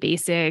pretty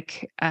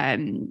basic,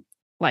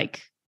 what's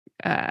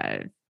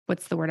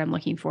the word I'm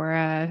looking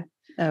for?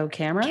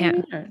 Camera?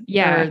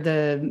 Yeah. Or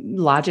the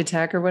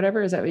Logitech or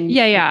whatever. Is that what you mean?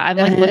 Yeah. I'm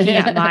like looking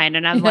at mine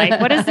and I'm like,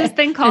 what is this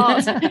thing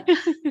called?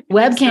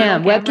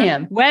 Webcam.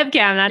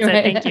 That's Right.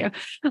 it. Thank you.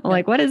 I'm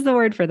like, what is the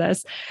word for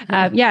this?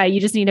 You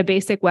just need a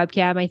basic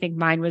webcam. I think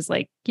mine was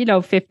like, $50,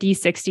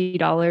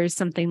 $60,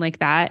 something like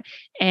that.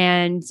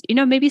 And,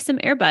 maybe some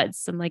earbuds,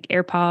 some like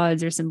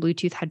AirPods or some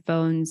Bluetooth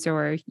headphones,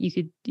 or you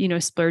could,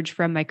 splurge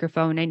for a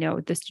microphone. I know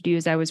the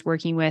studios I was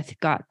working with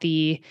got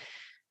the,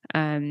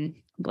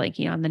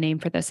 blanking on the name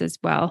for this as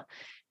well.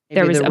 Maybe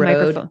there was a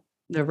microphone.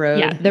 The Rode.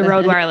 Yeah, the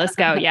Rode Wireless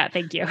Go. Yeah,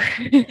 thank you.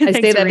 I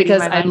say that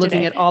because I'm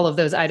looking at all of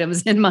those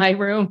items in my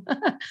room.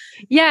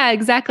 Yeah,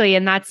 exactly.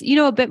 And that's,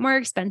 a bit more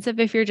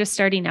expensive if you're just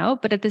starting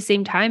out. But at the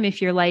same time,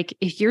 if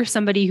you're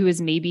somebody who is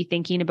maybe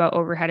thinking about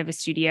overhead of a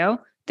studio,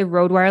 the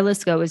Rode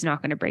Wireless Go is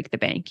not going to break the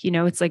bank.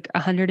 It's like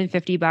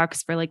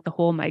 $150 for like the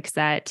whole mic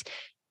set,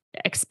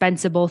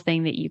 expensible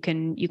thing that you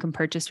can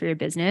purchase for your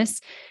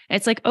business. And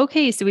it's like,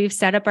 okay, so we've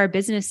set up our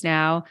business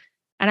now,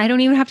 and I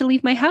don't even have to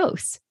leave my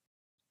house.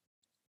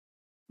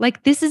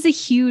 Like, this is a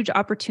huge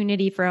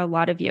opportunity for a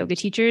lot of yoga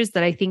teachers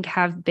that I think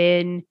have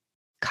been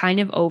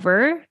kind of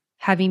over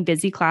having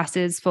busy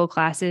classes, full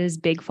classes,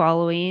 big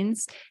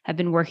followings, have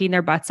been working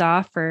their butts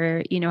off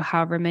for,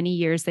 however many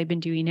years they've been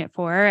doing it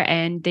for,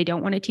 and they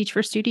don't want to teach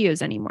for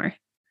studios anymore.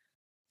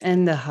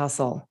 And the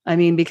hustle. I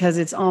mean, because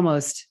it's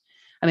almost,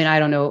 I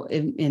don't know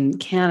in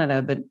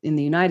Canada, but in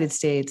the United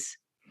States,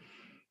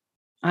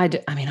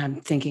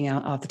 I'm thinking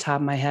out off the top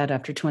of my head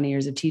after 20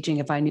 years of teaching,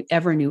 if I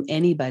ever knew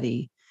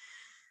anybody,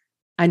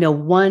 I know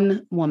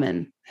one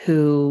woman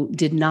who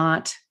did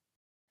not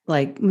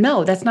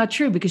no, that's not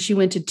true, because she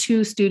went to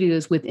 2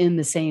 studios within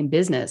the same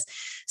business.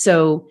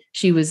 So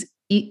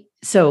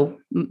so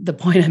the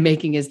point I'm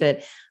making is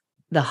that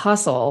the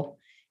hustle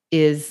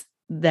is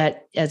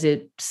that as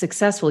a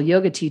successful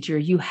yoga teacher,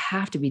 you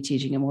have to be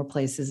teaching in more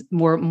places,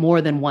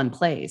 more than one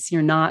place.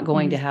 You're not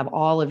going to have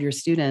all of your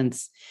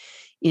students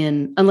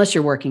unless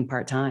you're working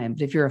part-time.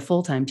 But if you're a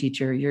full-time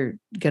teacher, you're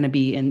going to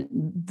be in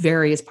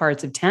various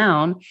parts of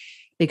town,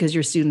 because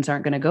your students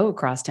aren't going to go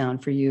across town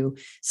for you.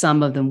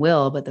 Some of them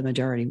will, but the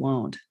majority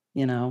won't,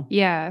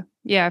 Yeah,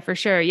 for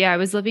sure. Yeah. I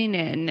was living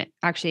in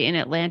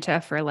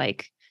Atlanta for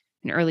like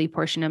an early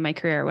portion of my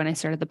career when I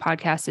started the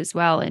podcast as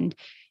well. And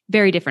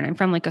very different. I'm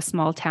from like a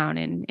small town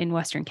in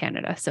Western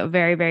Canada. So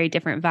very, very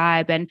different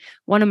vibe. And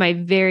one of my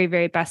very,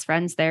 very best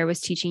friends there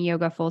was teaching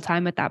yoga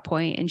full-time at that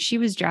point. And she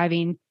was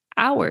driving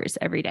hours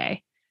every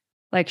day.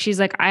 Like, she's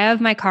like, I have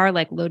my car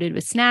like loaded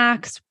with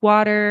snacks,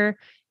 water,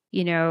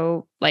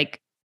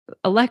 like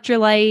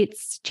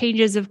electrolytes,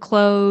 changes of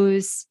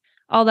clothes,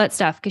 all that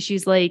stuff. Cause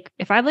she's like,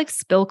 if I like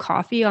spill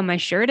coffee on my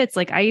shirt, it's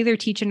like, I either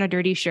teach in a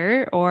dirty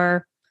shirt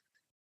or,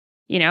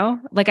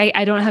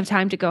 I don't have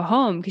time to go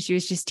home, because she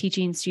was just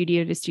teaching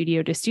studio to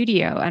studio to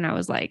studio. And I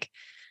was like,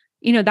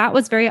 that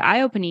was very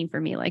eye-opening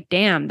for me. Like,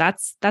 damn,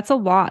 that's a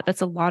lot.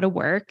 That's a lot of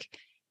work.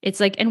 It's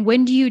like, and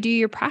when do you do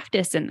your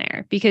practice in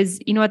there?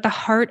 Because, at the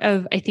heart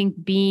of, I think,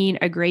 being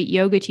a great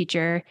yoga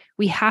teacher,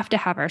 we have to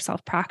have our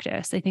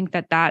self-practice. I think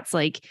that that's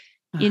like,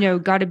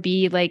 got to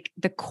be like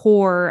the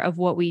core of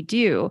what we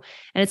do.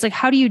 And it's like,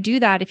 how do you do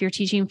that if you're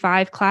teaching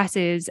 5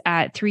 classes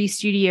at 3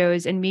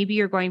 studios, and maybe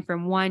you're going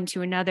from one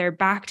to another,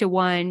 back to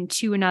one,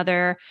 to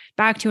another,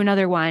 back to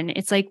another one?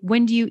 It's like,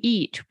 when do you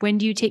eat? When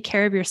do you take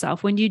care of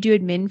yourself? When do you do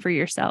admin for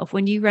yourself?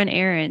 When do you run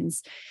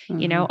errands?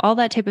 All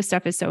that type of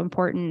stuff is so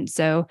important.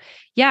 So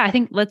yeah, I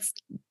think let's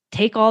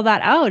take all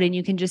that out, and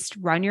you can just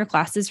run your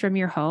classes from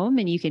your home,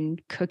 and you can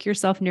cook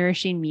yourself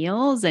nourishing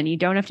meals, and you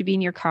don't have to be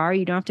in your car.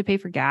 You don't have to pay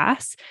for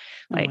gas.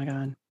 Like, oh my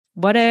God.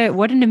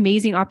 What an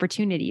amazing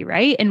opportunity,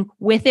 right? And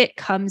with it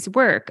comes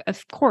work.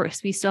 Of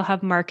course, we still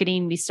have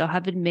marketing, we still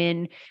have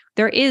admin.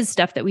 There is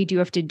stuff that we do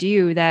have to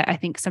do that I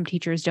think some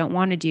teachers don't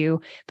want to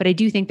do, but I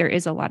do think there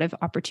is a lot of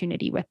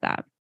opportunity with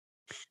that.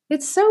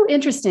 It's so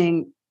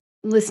interesting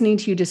listening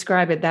to you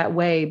describe it that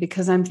way,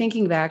 because I'm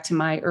thinking back to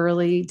my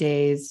early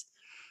days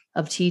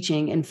of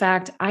teaching. In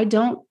fact, it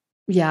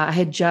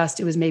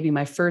was maybe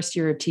my first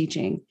year of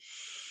teaching.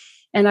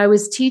 And I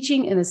was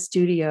teaching in a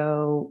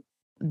studio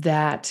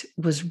that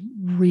was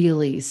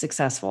really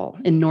successful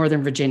in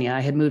Northern Virginia.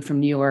 I had moved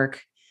from New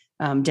York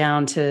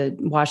down to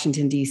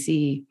Washington,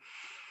 D.C.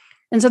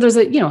 And so there's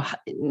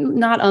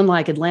not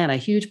unlike Atlanta,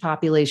 huge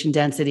population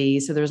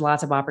density. So there's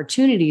lots of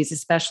opportunities,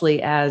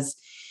 especially as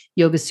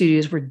yoga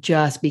studios were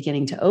just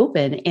beginning to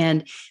open.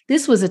 And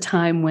this was a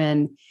time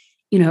when,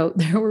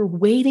 there were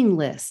waiting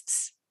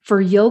lists for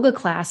yoga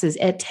classes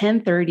at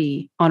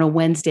 10:30 on a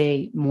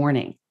Wednesday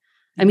morning.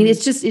 I mean,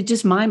 it's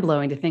just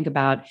mind-blowing to think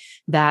about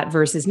that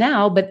versus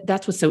now, but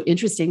that's what's so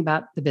interesting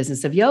about the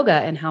business of yoga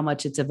and how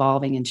much it's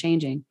evolving and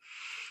changing.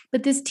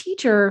 But this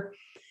teacher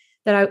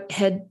that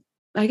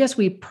I guess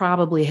we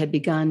probably had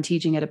begun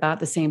teaching at about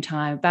the same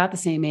time, about the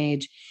same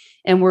age.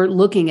 And we're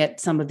looking at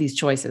some of these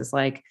choices,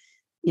 like,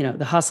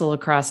 the hustle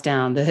across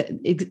town,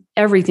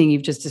 everything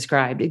you've just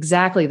described,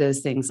 exactly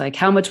those things. Like,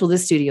 how much will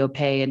this studio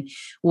pay? And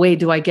wait,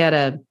 do I get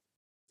a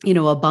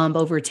bump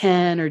over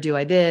 10, or do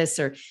I this,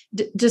 or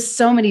just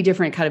so many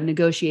different kind of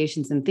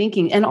negotiations and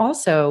thinking. And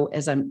also,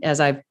 as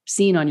I've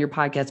seen on your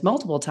podcast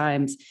multiple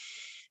times,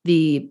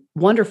 the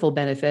wonderful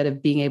benefit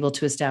of being able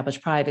to establish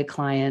private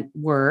client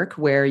work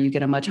where you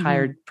get a much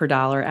higher per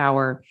dollar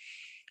hour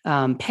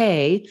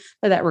pay,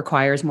 but that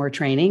requires more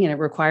training, and it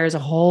requires a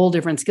whole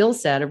different skill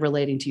set of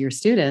relating to your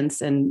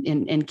students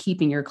and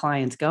keeping your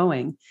clients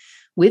going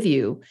with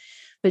you.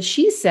 But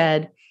she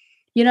said,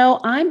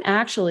 I'm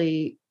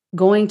actually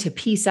going to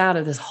piece out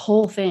of this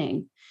whole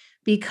thing,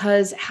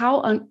 because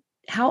how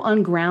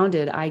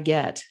ungrounded I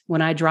get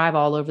when I drive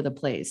all over the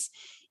place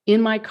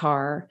in my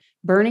car,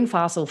 burning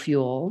fossil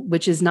fuel,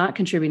 which is not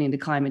contributing to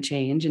climate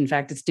change. In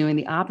fact, it's doing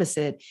the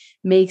opposite,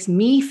 makes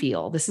me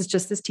feel, this is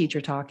just this teacher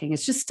talking,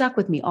 it's just stuck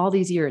with me all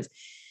these years,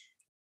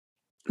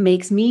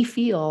 makes me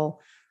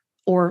feel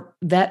or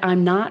that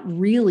I'm not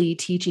really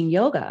teaching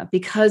yoga,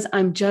 because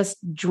I'm just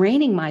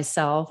draining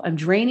myself, I'm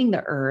draining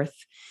the earth,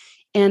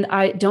 and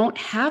I don't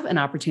have an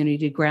opportunity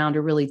to ground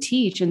or really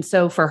teach. And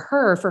so for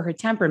her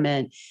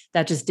temperament,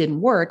 that just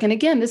didn't work. And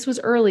again, this was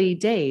early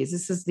days.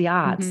 This is the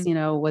aughts,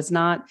 was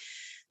not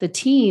the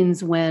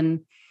teens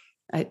when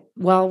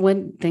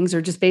things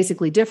are just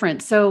basically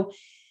different. So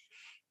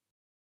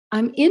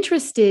I'm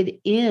interested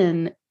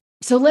in,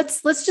 so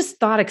let's just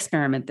thought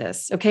experiment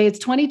this. Okay. It's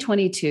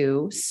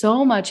 2022.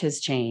 So much has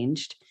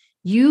changed.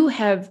 You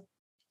have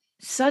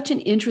such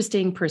an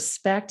interesting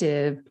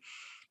perspective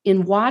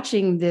in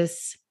watching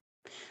this.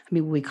 I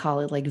mean, we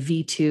call it like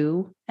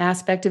V2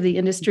 aspect of the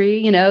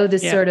industry,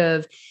 this sort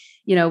of,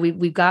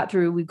 we've got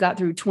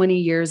through 20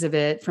 years of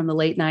it from the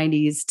late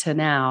 90s to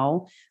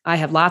now. I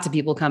have lots of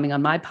people coming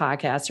on my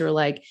podcast who are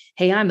like,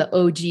 hey, I'm the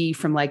OG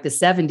from like the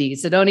 70s.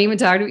 So don't even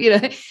talk to me, So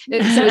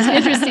it's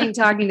interesting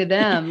talking to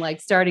them,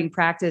 like starting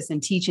practice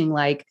and teaching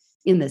like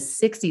in the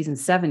 60s and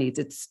 70s.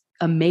 It's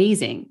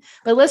amazing.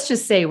 But let's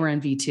just say we're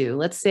in V2.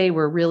 Let's say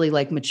we're really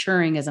like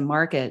maturing as a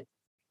market.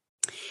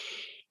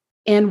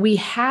 And we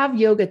have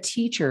yoga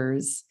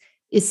teachers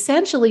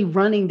essentially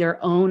running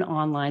their own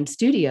online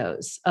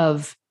studios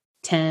of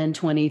 10,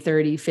 20,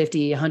 30,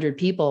 50, 100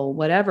 people,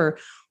 whatever.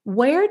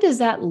 Where does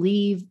that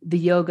leave the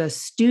yoga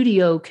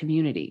studio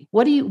community?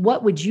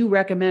 What would you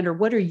recommend, or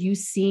what are you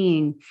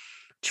seeing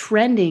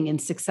trending in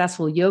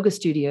successful yoga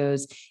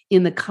studios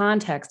in the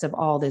context of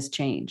all this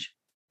change?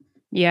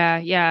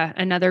 Yeah.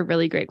 Another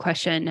really great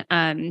question.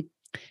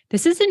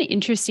 This is an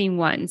interesting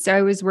one. So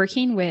I was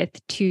working with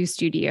two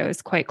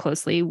studios quite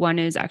closely. One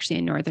is actually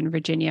in Northern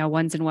Virginia,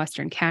 one's in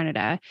Western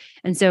Canada.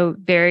 And so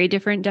very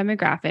different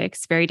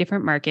demographics, very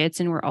different markets.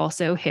 And we're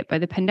also hit by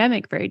the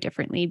pandemic very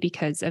differently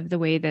because of the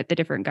way that the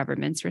different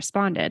governments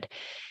responded.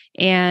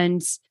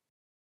 And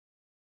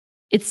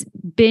it's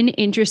been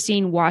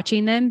interesting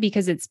watching them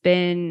because it's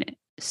been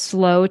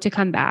slow to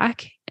come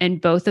back.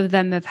 And both of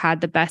them have had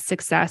the best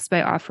success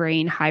by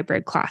offering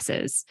hybrid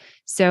classes.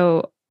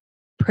 So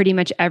pretty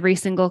much every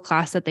single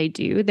class that they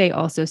do, they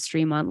also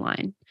stream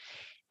online.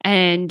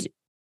 And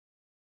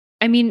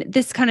I mean,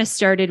 this kind of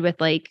started with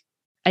like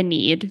a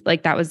need,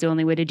 like that was the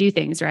only way to do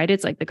things, right?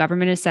 It's like the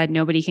government has said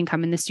nobody can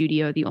come in the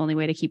studio. The only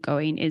way to keep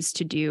going is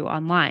to do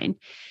online.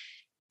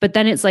 But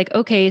then it's like,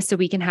 okay, so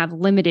we can have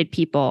limited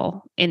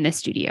people in the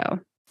studio.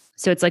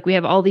 So it's like we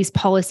have all these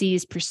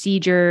policies,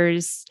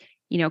 procedures,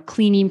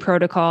 cleaning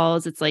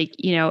protocols. It's like,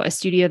 a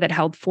studio that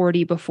held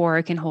 40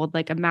 before can hold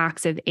like a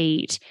max of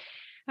 8.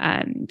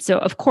 So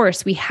of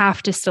course we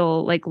have to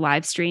still like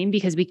live stream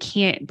because we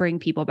can't bring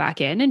people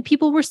back in, and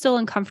people were still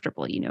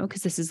uncomfortable,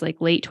 because this is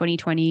like late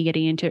 2020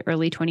 getting into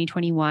early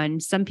 2021.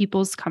 Some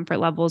people's comfort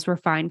levels were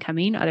fine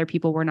coming. Other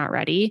people were not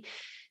ready.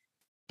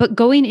 But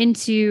going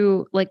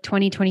into like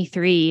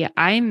 2023,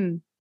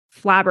 I'm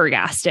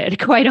flabbergasted,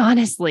 quite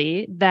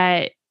honestly,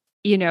 that,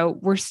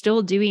 we're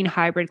still doing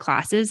hybrid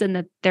classes and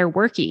that they're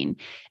working.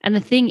 And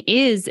the thing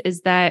is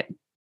that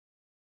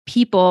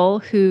people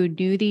who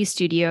knew these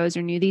studios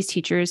or knew these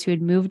teachers who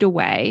had moved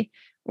away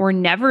or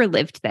never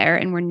lived there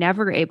and were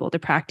never able to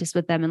practice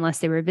with them unless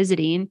they were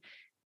visiting,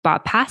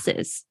 bought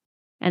passes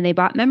and they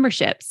bought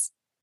memberships.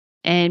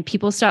 And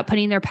people stopped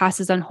putting their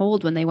passes on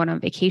hold when they went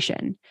on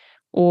vacation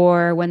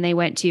or when they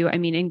went to,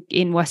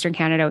 in Western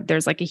Canada,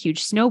 there's like a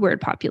huge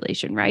snowbird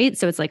population, right?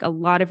 So it's like a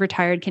lot of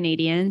retired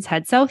Canadians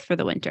head south for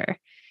the winter.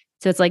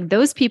 So it's like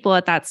those people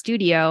at that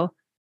studio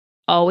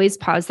always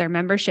pause their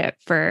membership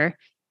for,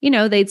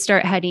 they'd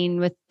start heading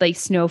with like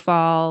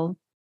snowfall,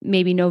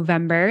 maybe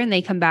November, and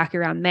they come back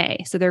around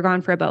May. So they're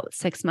gone for about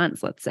 6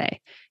 months, let's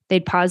say.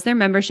 They'd pause their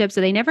membership.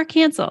 So they never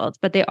canceled,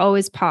 but they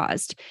always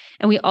paused.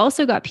 And we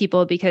also got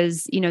people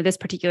because, this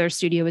particular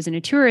studio is in a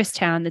tourist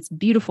town that's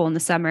beautiful in the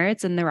summer.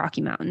 It's in the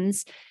Rocky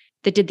Mountains,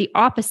 that did the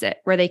opposite,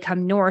 where they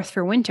come north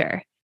for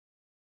winter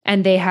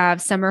and they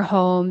have summer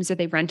homes or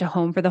they rent a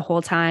home for the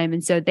whole time.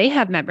 And so they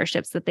have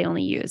memberships that they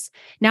only use.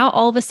 Now,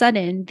 all of a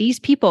sudden, these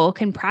people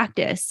can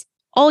practice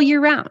all year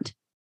round.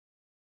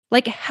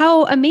 Like,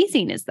 how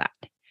amazing is that?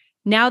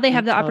 Now they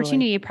have the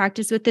opportunity to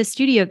practice with this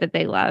studio that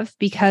they love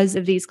because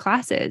of these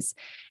classes.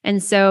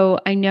 And so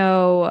I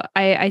know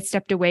I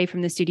stepped away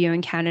from the studio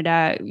in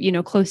Canada,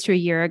 close to a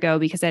year ago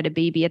because I had a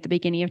baby at the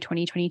beginning of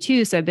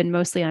 2022. So I've been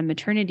mostly on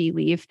maternity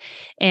leave.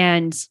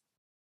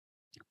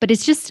 But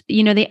it's just,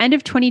 the end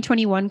of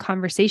 2021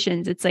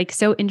 conversations, it's like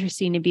so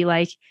interesting to be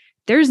like,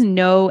 there's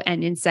no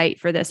end in sight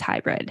for this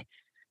hybrid.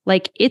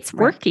 Like, it's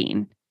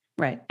working.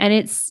 Right. And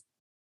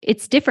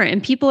it's different.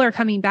 And people are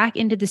coming back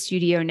into the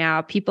studio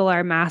now. People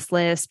are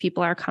maskless.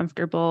 People are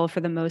comfortable for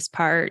the most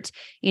part.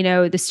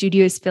 The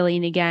studio is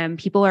filling again.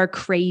 People are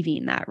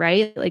craving that,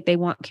 right? Like, they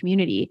want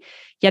community.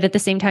 Yet at the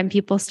same time,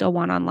 people still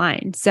want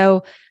online.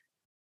 So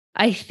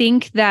I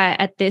think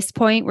that at this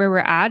point where we're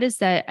at is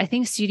that I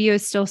think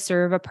studios still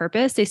serve a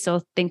purpose. They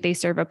still think they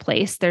serve a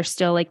place. They're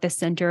still like the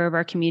center of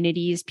our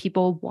communities.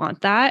 People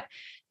want that.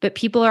 But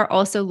people are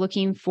also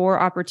looking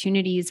for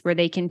opportunities where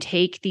they can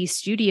take these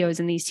studios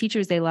and these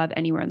teachers they love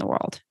anywhere in the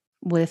world.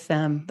 With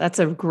them. That's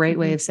a great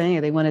way of saying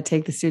it. They want to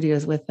take the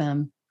studios with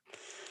them.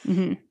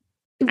 Mm-hmm.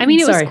 I mean,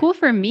 it was cool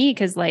for me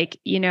because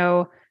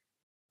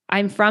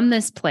I'm from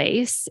this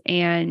place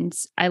and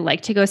I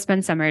like to go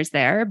spend summers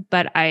there,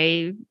 but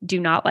I do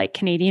not like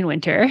Canadian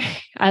winter.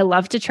 I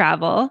love to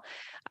travel.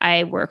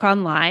 I work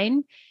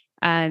online.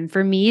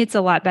 For me, it's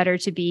a lot better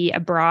to be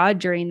abroad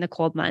during the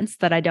cold months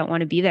that I don't want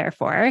to be there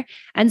for.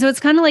 And so it's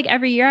kind of like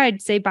every year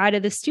I'd say bye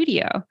to the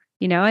studio.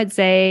 I'd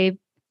say,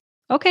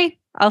 okay,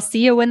 I'll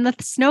see you when the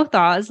snow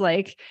thaws.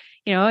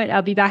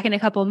 I'll be back in a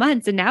couple of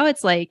months. And now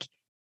it's like,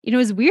 it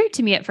was weird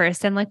to me at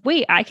first. I'm like,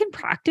 wait, I can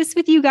practice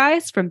with you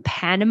guys from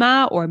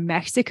Panama or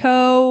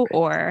Mexico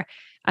or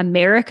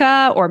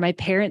America or my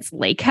parents'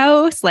 lake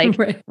house. Like,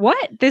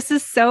 What? This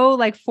is so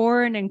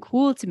foreign and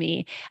cool to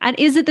me. And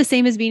is it the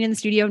same as being in the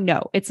studio?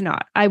 No, it's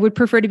not. I would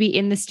prefer to be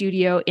in the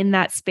studio, in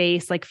that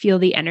space, feel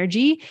the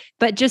energy,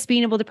 but just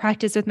being able to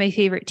practice with my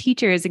favorite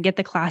teachers and get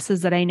the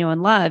classes that I know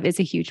and love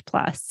is a huge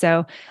plus.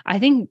 So I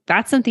think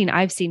that's something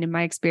I've seen in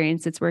my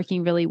experience. It's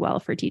working really well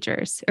for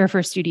teachers or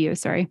for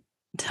studios. Sorry.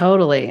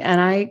 Totally. And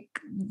I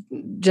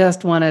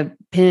just want to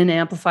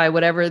amplify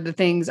whatever the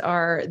things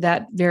are,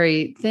 that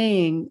very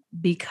thing,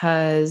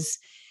 because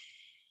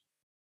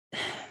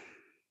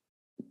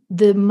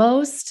the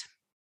most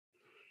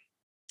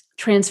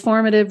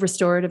transformative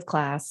restorative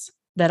class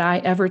that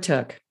I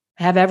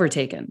have ever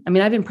taken. I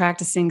mean, I've been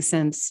practicing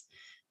since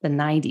the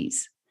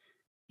 90s,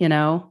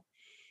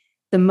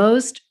 the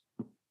most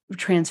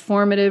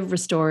transformative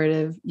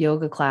restorative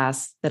yoga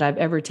class that I've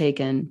ever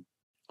taken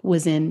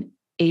was in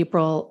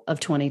April of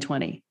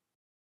 2020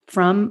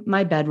 from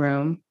my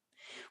bedroom,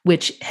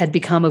 which had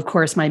become, of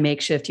course, my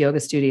makeshift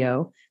yoga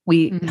studio.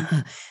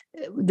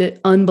 The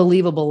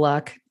unbelievable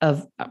luck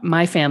of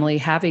my family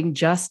having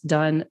just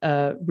done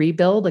a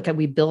rebuild, we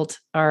kind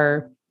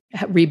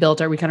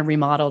of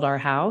remodeled our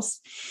house.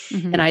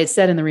 And I had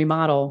said in the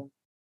remodel,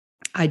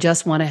 I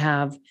just want to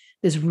have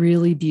this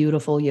really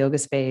beautiful yoga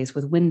space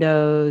with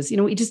windows.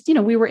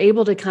 We were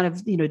able to kind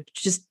of,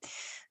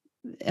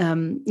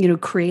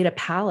 create a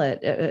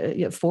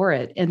palette for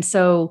it. And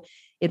so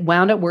it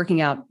wound up working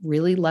out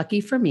really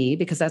lucky for me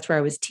because that's where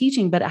I was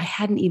teaching, but I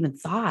hadn't even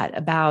thought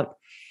about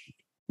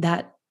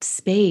that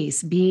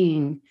space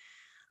being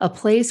a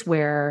place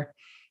where,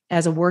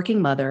 as a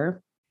working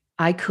mother,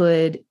 I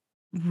could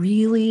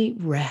really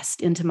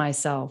rest into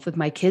myself with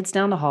my kids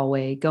down the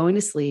hallway, going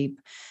to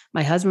sleep,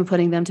 my husband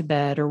putting them to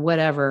bed or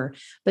whatever,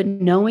 but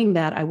knowing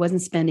that I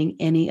wasn't spending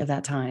any of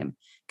that time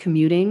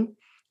commuting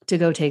to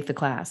go take the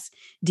class,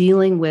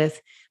 dealing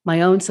with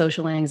my own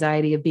social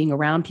anxiety of being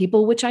around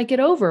people, which I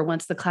get over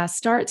once the class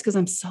starts because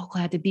I'm so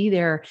glad to be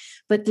there.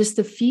 But just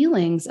the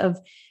feelings of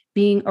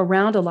being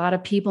around a lot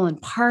of people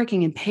and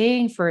parking and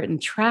paying for it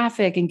and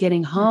traffic and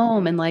getting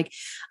home and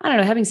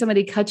having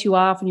somebody cut you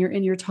off and you're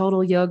in your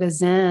total yoga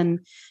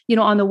zen,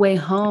 on the way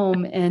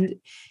home. And,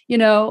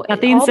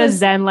 nothing says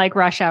zen like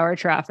rush hour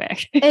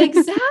traffic.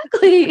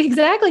 Exactly.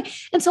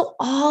 And so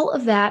all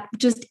of that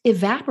just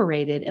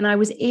evaporated and I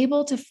was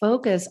able to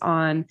focus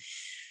on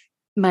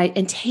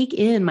and take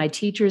in my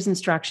teacher's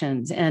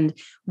instructions and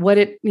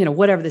whatever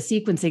the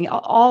sequencing,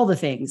 all the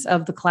things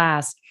of the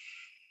class.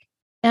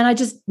 And I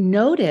just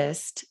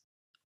noticed,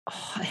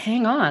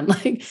 hang on,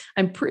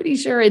 I'm pretty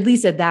sure, at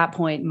least at that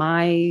point,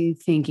 my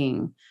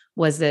thinking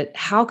was that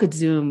how could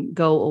Zoom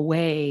go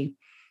away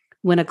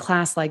when a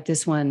class like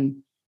this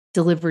one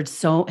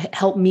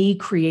helped me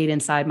create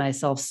inside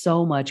myself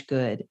so much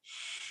good.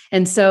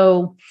 And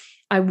so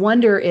I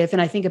wonder if,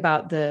 and I think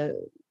about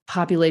the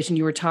population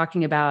you were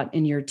talking about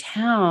in your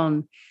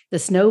town, the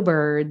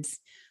snowbirds,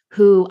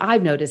 who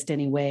I've noticed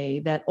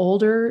anyway, that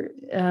older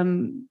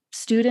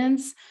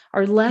students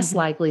are less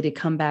likely to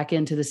come back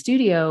into the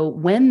studio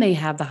when they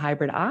have the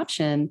hybrid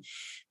option,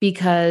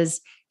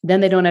 because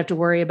then they don't have to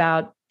worry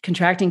about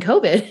contracting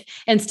COVID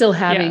and still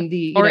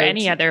having or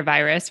any other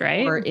virus,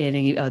 right? Or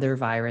any other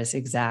virus.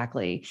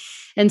 Exactly.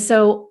 And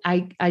so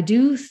I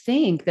do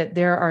think that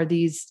there are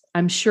these,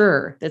 I'm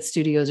sure that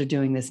studios are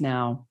doing this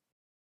now.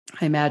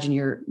 I imagine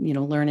you're,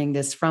 learning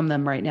this from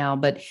them right now,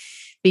 but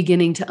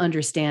beginning to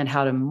understand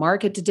how to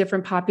market to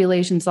different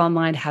populations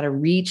online, how to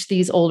reach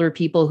these older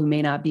people who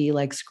may not be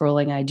like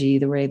scrolling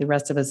IG the way the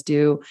rest of us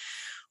do,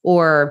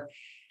 or,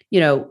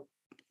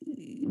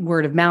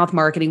 word of mouth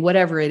marketing,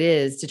 whatever it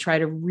is, to try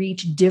to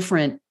reach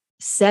different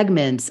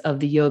segments of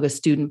the yoga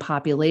student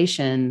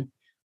population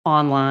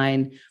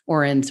online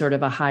or in sort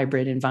of a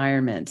hybrid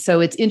environment.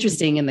 So it's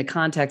interesting in the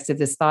context of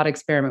this thought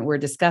experiment, we're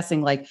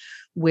discussing like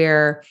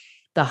where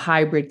the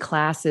hybrid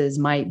classes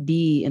might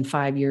be in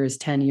 5 years,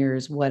 10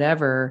 years,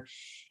 whatever,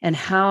 and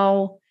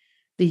how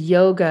the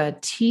yoga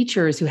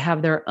teachers who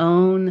have their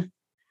own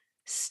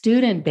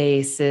student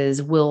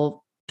bases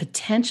will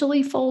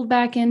potentially fold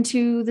back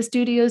into the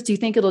studios. Do you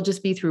think it'll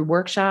just be through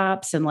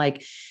workshops and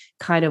like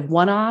kind of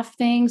one-off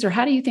things? Or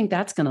how do you think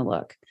that's going to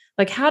look?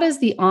 Like, how does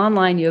the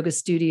online yoga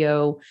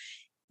studio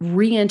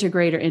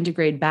reintegrate or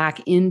integrate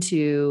back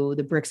into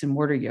the bricks and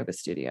mortar yoga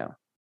studio?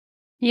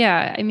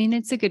 Yeah, I mean,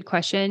 it's a good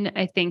question.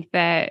 I think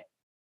that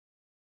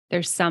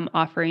there's some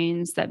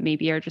offerings that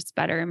maybe are just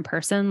better in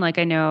person. Like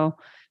I know,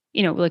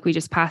 like we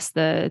just passed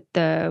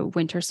the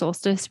winter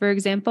solstice, for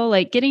example,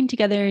 like getting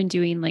together and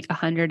doing like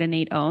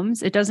 108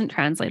 ohms, it doesn't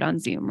translate on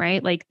Zoom,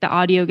 right? Like the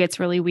audio gets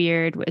really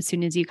weird as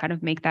soon as you kind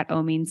of make that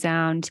ohming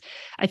sound.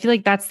 I feel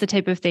like that's the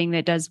type of thing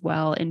that does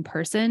well in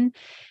person.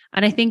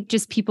 And I think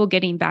just people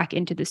getting back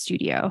into the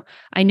studio.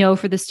 I know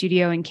for the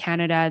studio in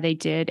Canada, they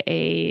did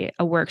a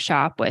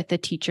workshop with a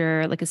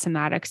teacher, like a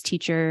somatics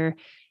teacher,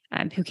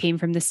 who came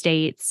from the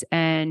States.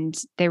 And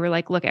they were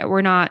like, look,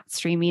 we're not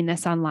streaming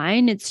this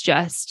online. It's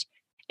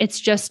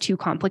just too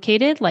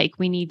complicated. Like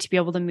we need to be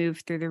able to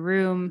move through the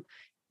room.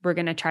 We're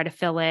going to try to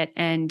fill it.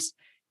 And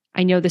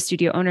I know the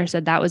studio owner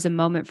said that was a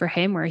moment for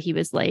him where he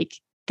was like,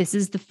 this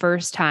is the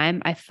first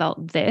time I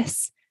felt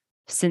this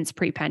since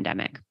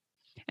pre-pandemic.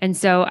 And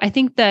so I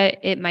think that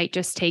it might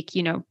just take,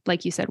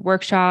 like you said,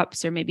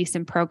 workshops or maybe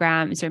some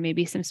programs or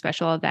maybe some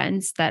special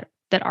events that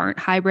aren't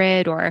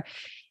hybrid or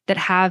that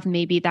have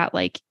maybe that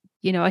like,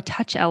 a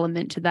touch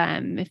element to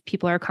them if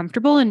people are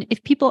comfortable. And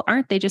if people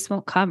aren't, they just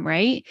won't come,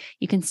 right?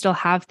 You can still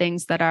have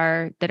things that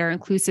are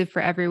inclusive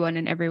for everyone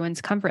and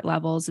everyone's comfort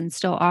levels and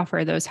still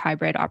offer those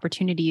hybrid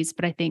opportunities.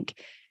 But I think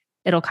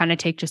it'll kind of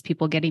take just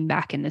people getting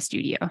back in the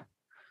studio.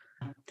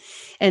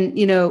 And,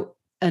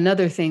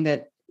 another thing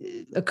that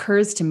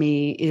occurs to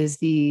me is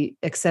the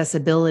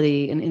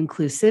accessibility and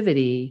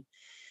inclusivity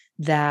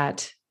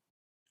that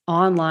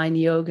online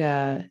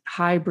yoga,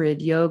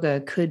 hybrid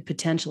yoga could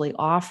potentially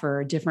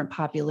offer different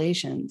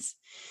populations.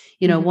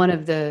 So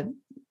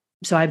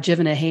I have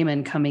Jivana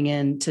Heyman coming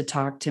in to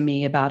talk to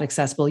me about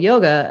accessible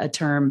yoga, a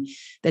term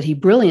that he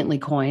brilliantly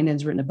coined and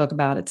has written a book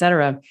about, et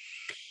cetera.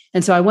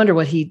 And so I wonder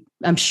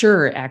I'm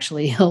sure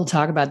actually he'll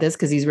talk about this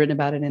because he's written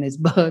about it in his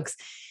books.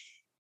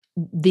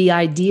 The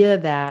idea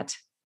that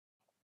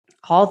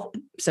all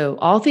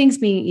things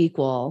being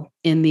equal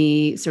in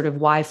the sort of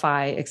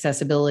Wi-Fi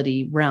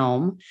accessibility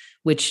realm,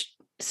 which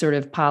sort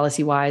of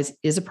policy-wise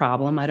is a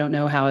problem. I don't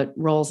know how it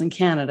rolls in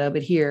Canada,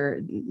 but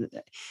here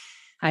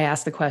I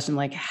asked the question,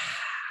 like,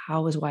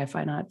 how is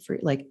Wi-Fi not free?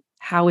 Like,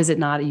 how is it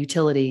not a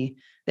utility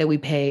that we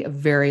pay a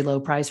very low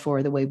price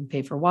for, the way we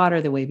pay for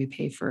water, the way we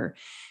pay for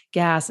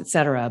gas, et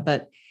cetera?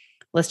 But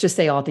let's just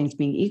say all things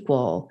being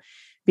equal,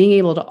 being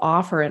able to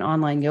offer an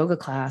online yoga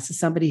class to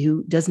somebody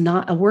who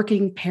a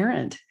working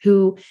parent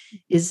who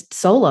is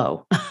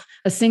solo,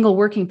 a single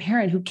working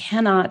parent who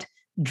cannot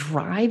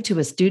drive to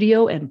a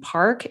studio and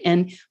park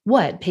and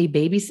pay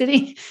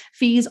babysitting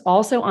fees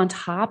also on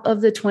top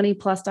of the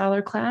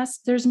 $20+ class.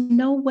 There's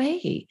no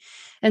way.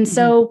 And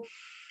so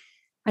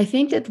I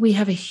think that we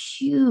have a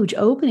huge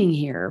opening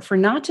here for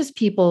not just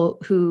people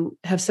who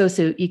have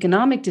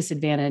socioeconomic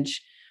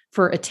disadvantage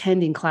for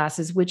attending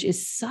classes, which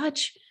is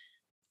such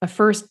a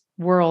first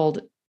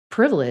world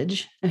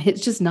privilege. I mean,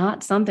 it's just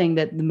not something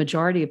that the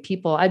majority of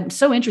people, I'm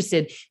so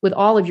interested with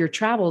all of your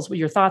travels, with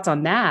your thoughts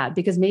on that,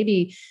 because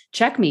maybe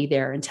check me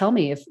there and tell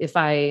me if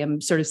I am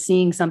sort of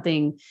seeing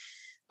something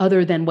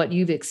other than what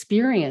you've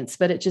experienced.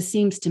 But it just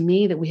seems to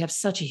me that we have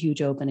such a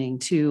huge opening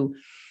to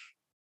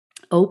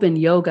open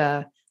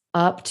yoga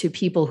up to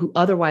people who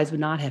otherwise would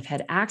not have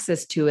had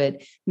access to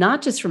it,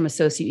 not just from a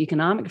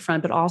socioeconomic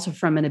front, but also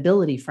from an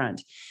ability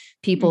front.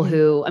 People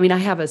who, I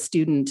have a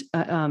student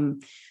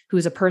who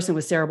is a person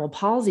with cerebral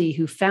palsy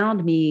who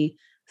found me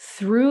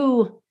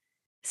through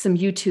some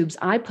YouTubes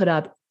I put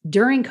up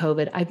during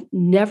COVID. I've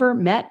never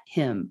met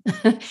him,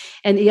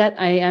 and yet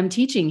I am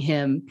teaching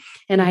him.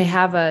 And I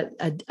have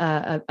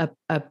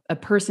a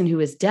person who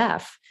is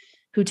deaf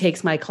who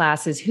takes my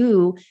classes,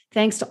 who,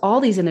 thanks to all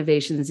these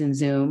innovations in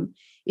Zoom,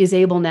 is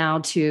able now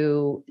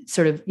to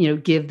sort of,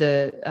 give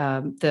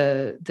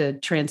the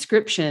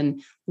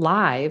transcription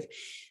live.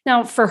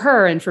 Now, for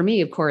her and for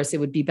me, of course, it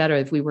would be better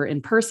if we were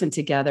in person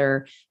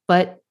together,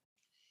 but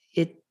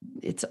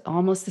it's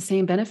almost the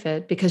same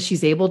benefit because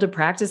she's able to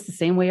practice the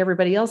same way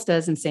everybody else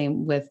does, and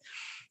same with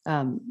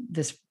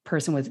this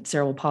person with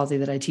cerebral palsy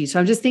that I teach. So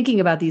I'm just thinking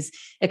about these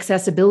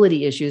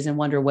accessibility issues and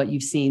wonder what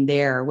you've seen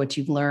there, what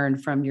you've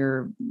learned from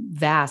your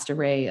vast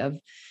array of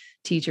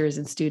teachers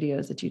and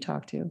studios that you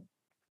talk to.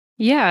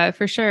 Yeah,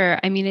 for sure.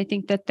 I mean, I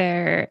think that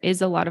there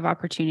is a lot of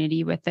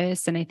opportunity with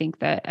this. And I think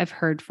that I've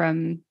heard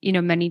from,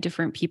 many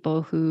different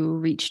people who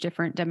reach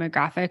different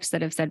demographics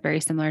that have said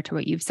very similar to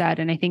what you've said.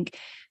 And I think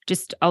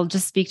I'll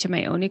just speak to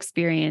my own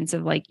experience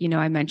of like,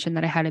 I mentioned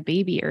that I had a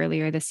baby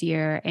earlier this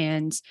year.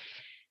 And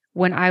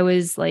when I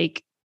was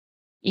like,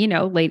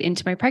 late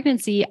into my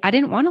pregnancy, I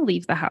didn't want to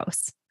leave the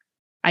house.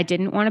 I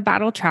didn't want to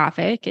battle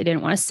traffic. I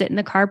didn't want to sit in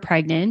the car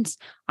pregnant.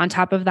 On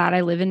top of that,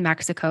 I live in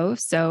Mexico.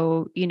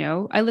 So,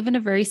 I live in a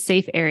very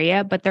safe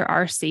area, but there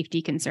are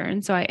safety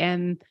concerns. So I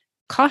am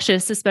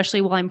cautious, especially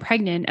while I'm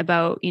pregnant,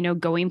 about,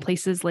 going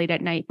places late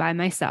at night by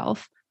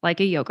myself, like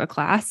a yoga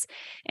class.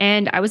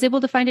 And I was able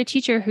to find a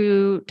teacher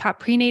who taught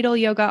prenatal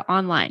yoga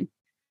online.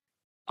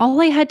 All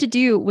I had to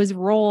do was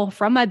roll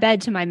from my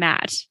bed to my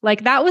mat.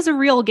 Like that was a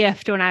real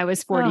gift when I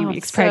was 40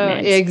 weeks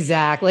pregnant.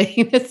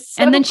 Exactly.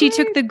 And then she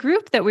took the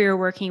group that we were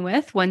working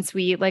with once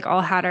we like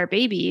all had our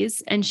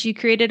babies, and she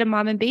created a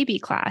mom and baby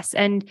class.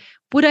 And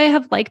would I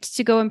have liked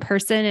to go in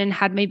person and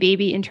had my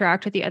baby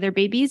interact with the other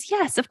babies?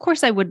 Yes, of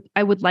course I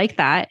would like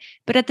that.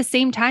 But at the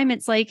same time,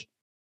 it's like,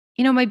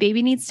 my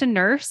baby needs to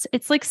nurse.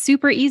 It's like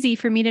super easy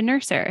for me to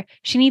nurse her.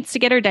 She needs to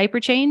get her diaper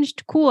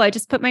changed. Cool. I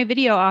just put my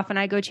video off and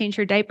I go change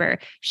her diaper.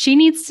 She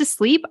needs to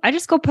sleep. I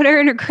just go put her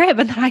in her crib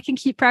and then I can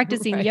keep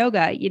practicing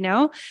yoga,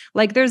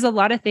 like there's a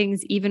lot of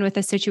things, even with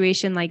a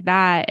situation like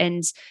that.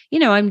 And,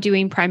 I'm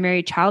doing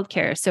primary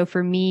childcare. So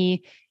for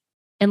me,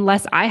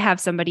 unless I have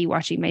somebody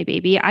watching my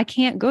baby, I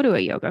can't go to a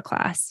yoga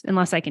class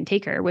unless I can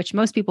take her, which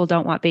most people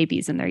don't want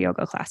babies in their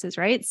yoga classes.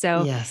 Right.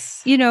 So,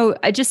 yes.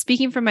 I just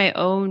speaking from my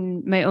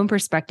own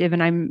perspective,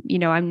 and I'm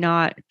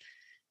not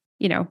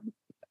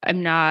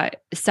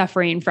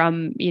suffering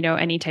from,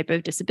 any type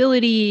of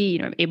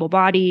disability, I'm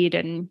able-bodied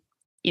and,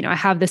 I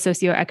have the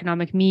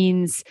socioeconomic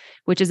means,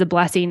 which is a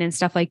blessing and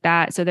stuff like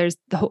that. So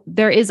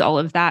there is all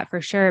of that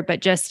for sure. But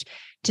just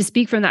to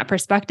speak from that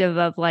perspective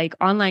of like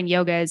online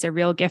yoga is a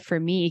real gift for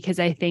me, because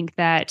I think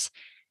that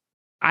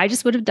I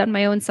just would have done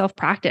my own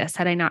self-practice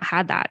had I not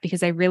had that,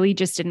 because I really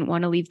just didn't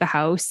want to leave the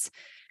house.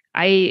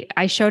 I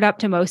showed up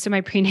to most of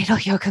my prenatal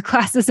yoga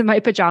classes in my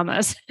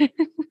pajamas.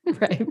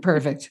 Right.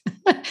 Perfect.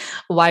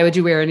 Why would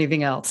you wear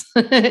anything else?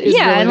 Yeah.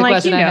 Really and the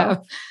question I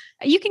have.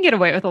 You can get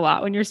away with a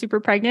lot when you're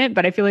super pregnant,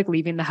 but I feel like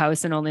leaving the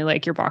house and only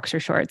like your boxer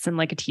shorts and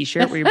like a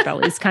t-shirt where your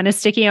belly's kind of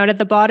sticking out at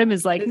the bottom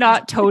is like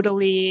not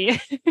totally,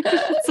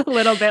 it's a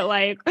little bit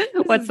like,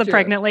 what's the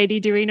pregnant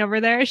lady doing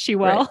over there? Is she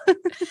well? Right.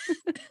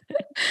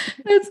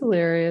 That's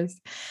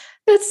hilarious.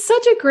 That's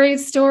such a great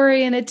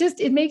story. And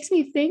it makes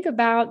me think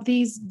about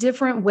these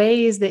different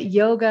ways that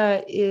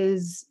yoga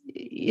is,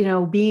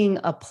 being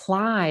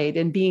applied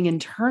and being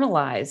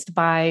internalized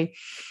by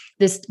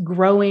this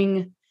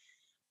growing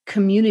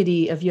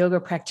community of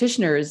yoga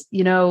practitioners.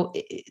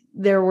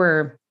 There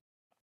were,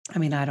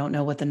 I don't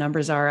know what the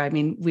numbers are.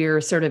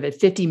 We're sort of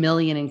at 50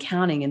 million and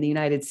counting in the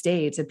United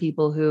States of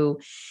people who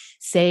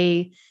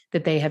say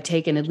that they have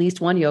taken at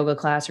least one yoga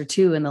class or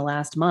two in the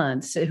last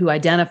month, who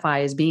identify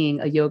as being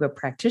a yoga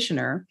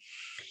practitioner.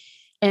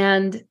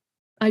 And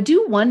I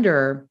do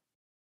wonder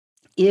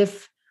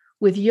if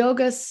with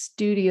yoga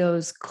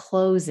studios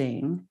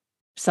closing,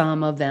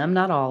 some of them,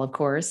 not all, of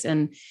course,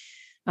 and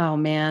oh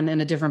man,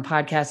 in a different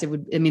podcast,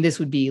 this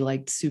would be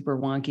like super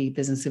wonky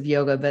business of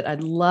yoga, but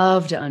I'd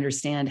love to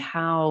understand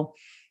how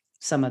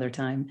some other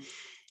time,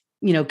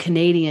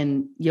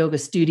 Canadian yoga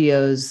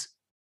studios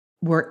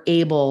were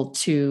able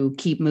to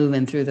keep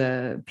moving through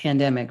the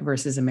pandemic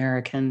versus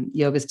American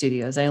yoga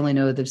studios. I only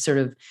know the sort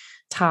of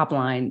top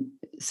line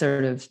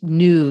sort of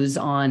news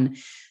on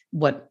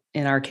what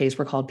in our case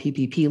were called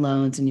PPP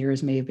loans and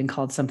yours may have been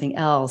called something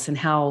else, and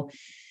how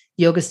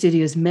yoga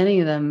studios, many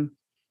of them,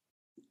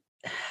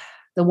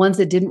 the ones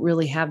that didn't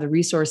really have the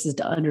resources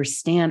to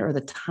understand or the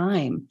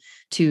time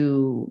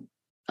to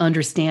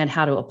understand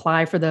how to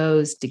apply for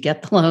those, to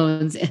get the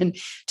loans, and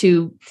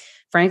to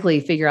frankly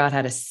figure out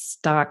how to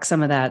sock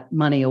some of that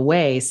money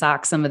away,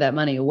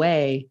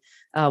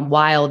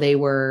 while they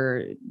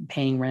were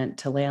paying rent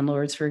to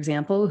landlords, for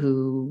example,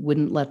 who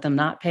wouldn't let them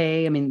not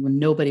pay. When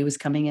nobody was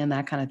coming in,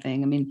 that kind of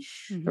thing.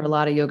 There were a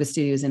lot of yoga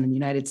studios in the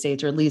United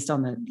States, or at least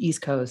on the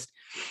East Coast,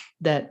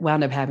 that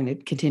wound up having to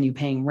continue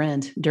paying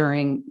rent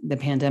during the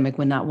pandemic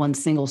when not one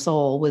single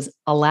soul was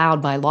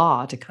allowed by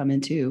law to come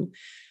into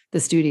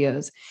the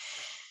studios.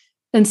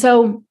 And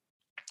so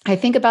I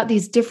think about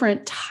these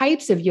different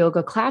types of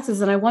yoga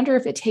classes, and I wonder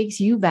if it takes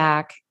you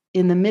back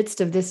in the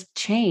midst of this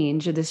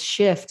change or this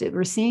shift that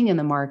we're seeing in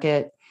the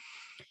market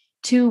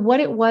to what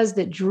it was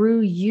that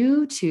drew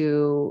you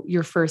to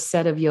your first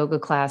set of yoga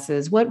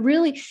classes.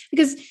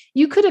 Because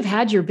you could have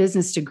had your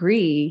business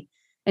degree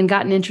and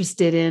gotten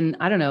interested in,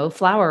 I don't know,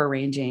 flower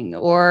arranging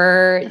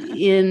or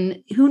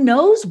in who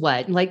knows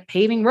what, like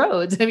paving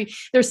roads. I mean,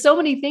 there's so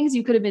many things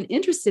you could have been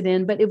interested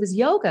in, but it was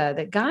yoga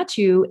that got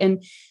you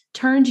and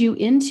turned you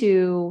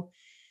into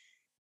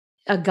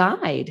a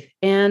guide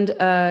and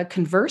a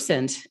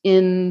conversant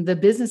in the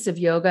business of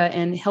yoga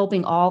and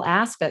helping all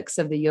aspects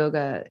of the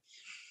yoga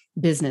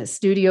business,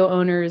 studio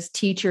owners,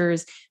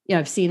 teachers.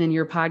 I've seen in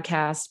your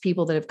podcast,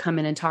 people that have come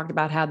in and talked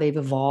about how they've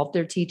evolved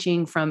their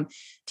teaching from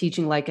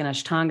teaching like an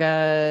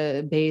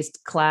Ashtanga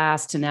based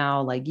class to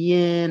now like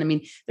yin. I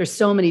mean, there's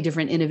so many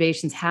different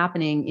innovations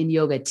happening in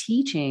yoga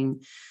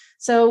teaching.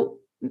 So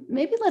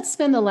maybe let's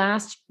spend the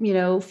last,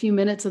 few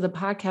minutes of the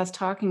podcast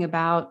talking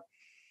about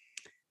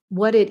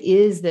what it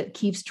is that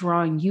keeps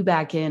drawing you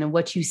back in and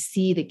what you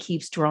see that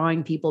keeps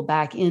drawing people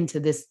back into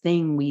this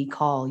thing we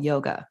call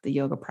yoga, the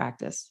yoga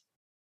practice.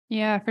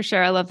 Yeah, for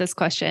sure. I love this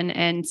question.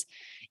 And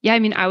yeah, I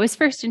mean, I was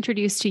first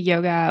introduced to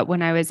yoga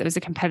when I was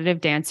a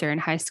competitive dancer in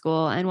high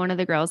school. And one of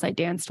the girls I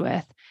danced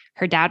with,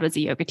 her dad was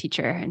a yoga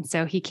teacher. And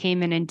so he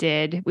came in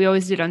and we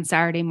always did on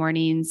Saturday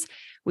mornings.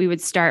 We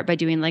would start by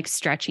doing like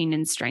stretching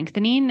and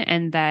strengthening.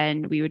 And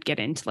then we would get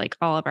into like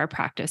all of our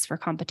practice for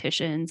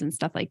competitions and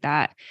stuff like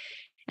that.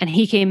 And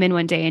he came in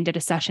one day and did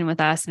a session with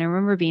us. And I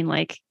remember being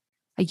like,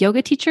 a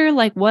yoga teacher,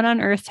 like what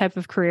on earth type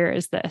of career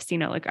is this?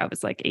 Like I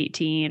was like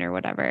 18 or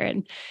whatever.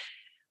 And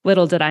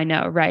little did I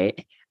know,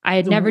 right? I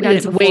had never done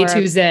it before. Way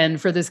too zen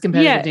for this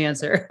competitive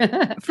dancer.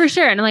 For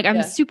sure. And like,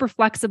 I'm super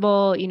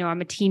flexible,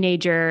 I'm a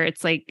teenager.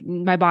 It's like,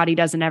 my body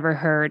doesn't ever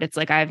hurt. It's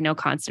like, I have no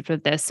concept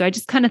of this. So I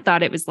just kind of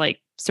thought it was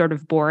like sort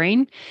of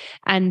boring.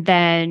 And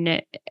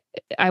then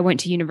I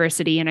went to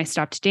university and I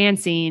stopped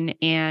dancing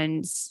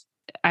and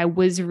I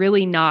was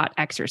really not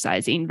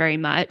exercising very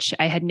much.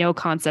 I had no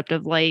concept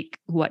of like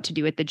what to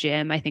do at the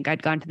gym. I think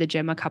I'd gone to the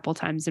gym a couple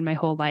times in my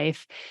whole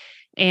life.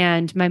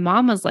 And my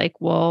mom was like,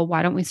 well,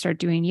 why don't we start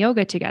doing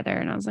yoga together?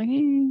 And I was like,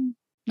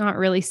 not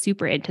really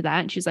super into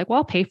that. And she's like, well,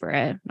 I'll pay for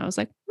it. And I was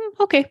like,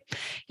 okay.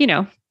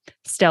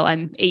 Still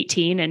I'm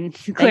 18 and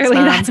clearly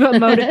that's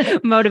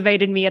what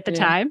motivated me at the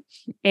time.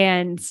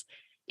 And,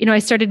 I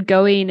started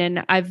going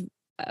and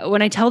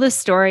when I tell this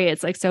story,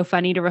 it's like so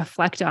funny to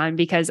reflect on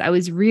because I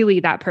was really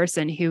that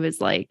person who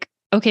was like,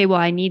 okay, well,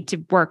 I need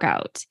to work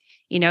out,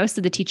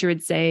 so the teacher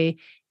would say,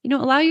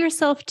 allow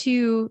yourself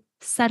to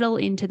settle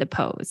into the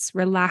pose,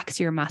 relax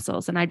your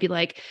muscles. And I'd be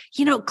like,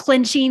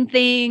 clenching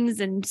things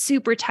and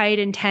super tight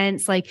and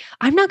tense. Like,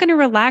 I'm not going to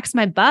relax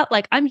my butt.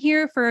 Like, I'm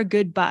here for a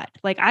good butt.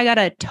 Like, I got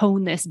to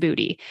tone this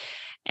booty.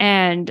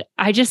 And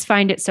I just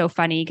find it so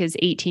funny because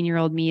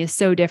 18-year-old me is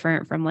so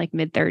different from like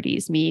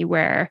mid-30s me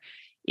where,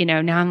 now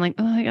I'm like,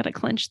 oh, I got to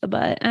clench the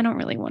butt. I don't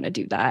really want to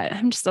do that.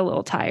 I'm just a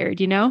little tired,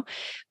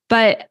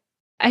 but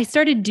I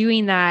started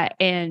doing that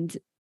and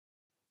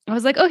I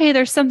was like, okay,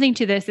 there's something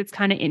to this. It's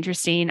kind of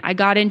interesting. I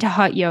got into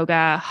hot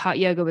yoga. Hot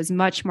yoga was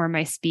much more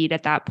my speed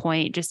at that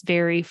point, just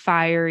very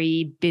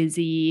fiery,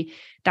 busy.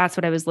 That's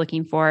what I was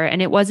looking for.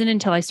 And it wasn't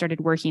until I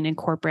started working in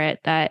corporate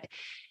that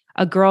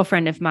a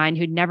girlfriend of mine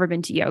who'd never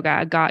been to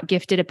yoga got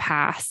gifted a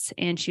pass.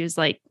 And she was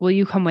like, will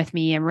you come with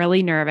me? I'm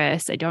really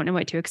nervous. I don't know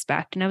what to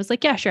expect. And I was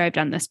like, yeah, sure. I've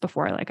done this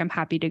before. Like, I'm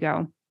happy to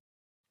go.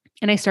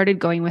 And I started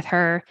going with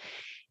her.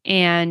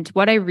 And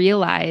what I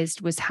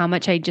realized was how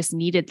much I just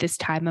needed this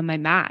time on my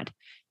mat.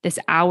 This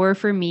hour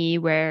for me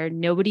where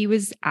nobody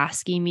was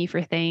asking me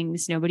for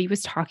things. Nobody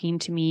was talking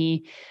to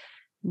me.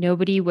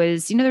 Nobody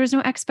was, there was no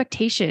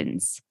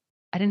expectations.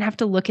 I didn't have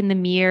to look in the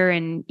mirror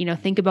and,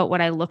 think about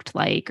what I looked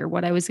like or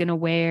what I was going to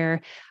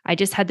wear. I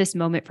just had this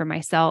moment for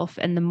myself.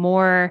 And the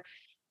more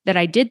that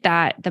I did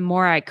that, the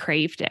more I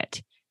craved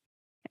it.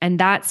 And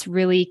that's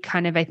really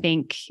kind of, I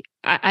think,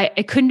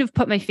 I couldn't have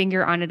put my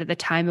finger on it at the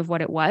time of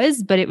what it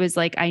was, but it was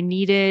like I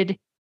needed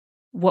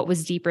what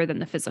was deeper than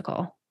the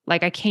physical.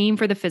 Like I came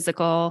for the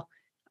physical.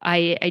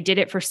 I did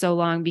it for so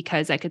long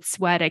because I could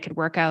sweat, I could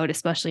work out,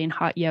 especially in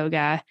hot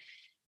yoga.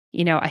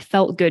 I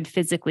felt good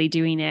physically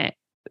doing it.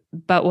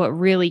 But what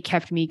really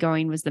kept me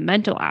going was the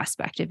mental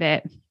aspect of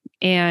it.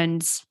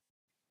 And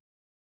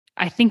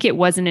I think it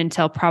wasn't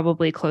until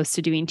probably close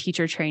to doing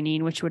teacher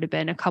training, which would have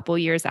been a couple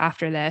years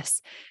after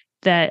this,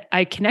 that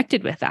I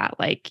connected with that.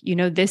 Like,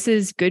 this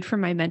is good for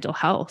my mental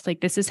health.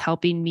 Like, this is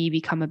helping me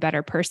become a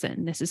better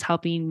person. This is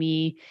helping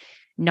me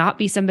not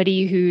be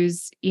somebody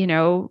who's,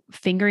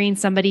 fingering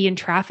somebody in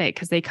traffic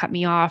because they cut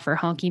me off or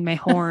honking my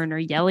horn or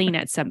yelling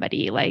at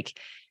somebody. Like,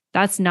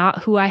 that's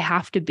not who I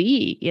have to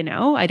be.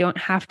 I don't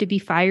have to be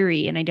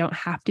fiery and I don't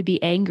have to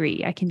be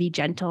angry. I can be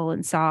gentle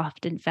and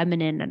soft and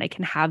feminine, and I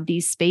can have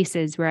these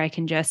spaces where I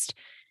can just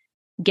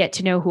get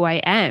to know who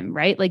I am,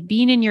 right? Like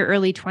being in your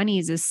early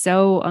 20s is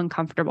so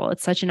uncomfortable.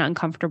 It's such an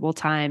uncomfortable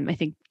time. I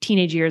think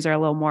teenage years are a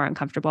little more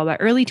uncomfortable, but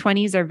early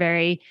 20s are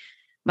very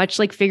much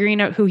like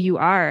figuring out who you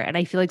are. And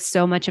I feel like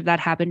so much of that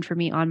happened for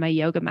me on my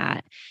yoga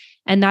mat.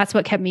 And that's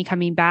what kept me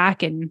coming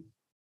back. And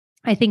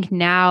I think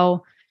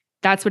now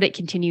that's what it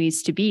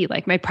continues to be.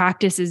 Like my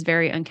practice is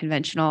very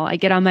unconventional. I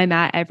get on my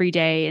mat every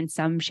day in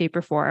some shape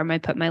or form. I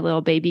put my little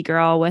baby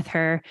girl with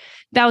her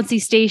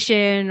bouncy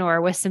station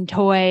or with some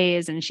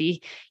toys, and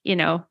she,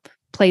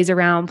 plays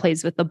around,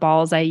 plays with the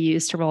balls I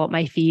use to roll up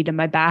my feet and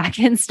my back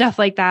and stuff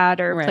like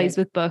that, or plays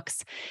with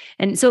books.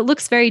 And so it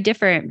looks very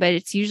different, but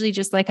it's usually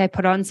just like I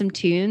put on some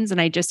tunes and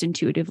I just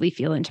intuitively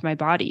feel into my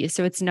body.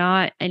 So it's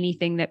not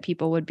anything that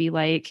people would be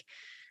like,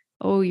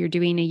 oh, you're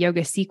doing a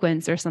yoga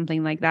sequence or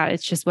something like that.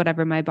 It's just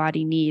whatever my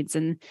body needs.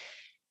 And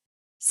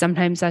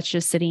sometimes that's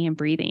just sitting and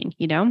breathing,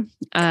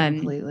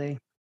 Completely.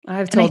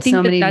 I've told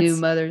so many new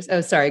mothers. Oh,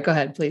 sorry. Go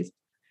ahead, please.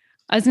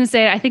 I was going to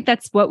say, I think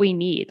that's what we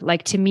need.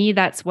 Like, to me,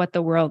 that's what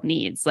the world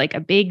needs, like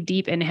a big,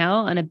 deep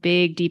inhale and a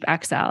big, deep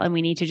exhale. And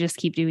we need to just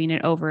keep doing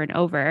it over and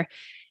over.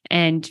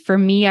 And for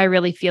me, I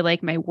really feel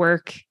like my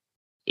work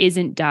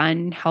isn't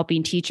done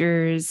helping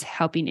teachers,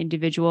 helping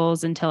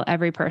individuals until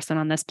every person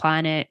on this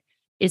planet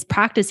is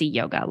practicing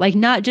yoga. Like,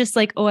 not just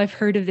like, oh, I've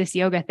heard of this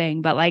yoga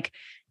thing, but like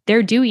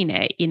they're doing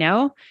it,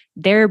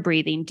 they're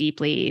breathing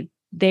deeply,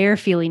 they're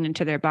feeling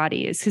into their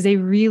bodies. Because I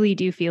really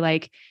do feel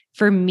like,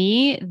 for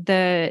me,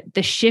 the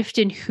shift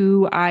in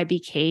who I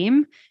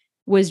became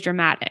was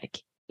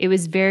dramatic. It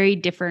was very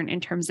different in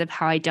terms of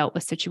how I dealt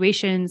with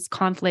situations,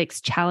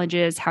 conflicts,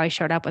 challenges, how I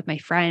showed up with my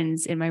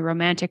friends in my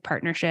romantic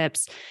partnership,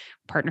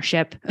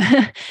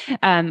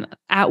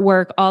 at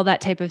work, all that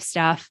type of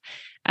stuff,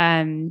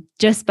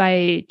 just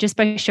by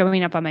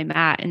showing up on my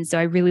mat. And so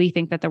I really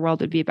think that the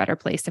world would be a better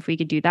place if we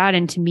could do that.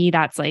 And to me,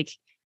 that's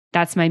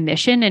my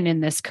mission. And in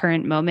this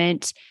current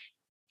moment,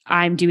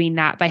 I'm doing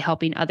that by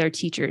helping other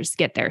teachers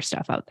get their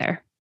stuff out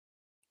there.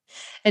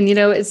 And,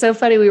 it's so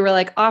funny. We were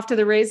like off to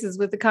the races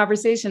with the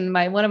conversation.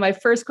 One of my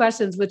first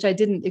questions, which I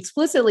didn't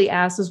explicitly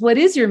ask, was what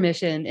is your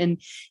mission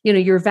and,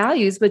 your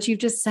values, but you've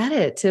just said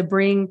it, to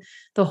bring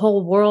the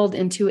whole world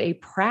into a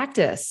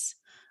practice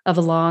of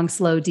a long,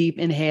 slow, deep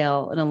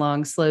inhale and a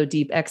long, slow,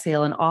 deep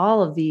exhale, and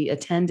all of the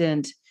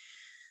attendant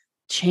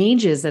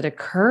changes that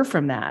occur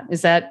from that.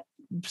 Is that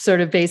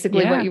sort of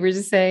basically what you were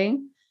just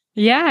saying?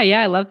 Yeah.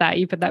 I love that.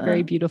 You put that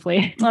very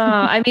beautifully.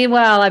 I've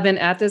been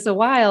at this a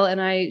while and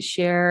I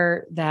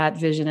share that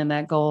vision and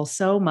that goal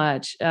so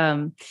much.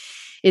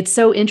 It's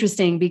so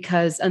interesting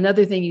because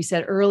another thing you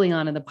said early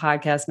on in the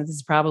podcast, and this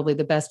is probably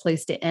the best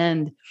place to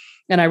end,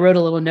 and I wrote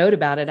a little note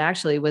about it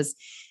actually, was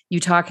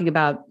you talking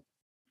about,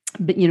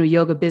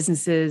 yoga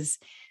businesses,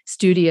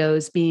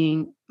 studios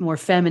being more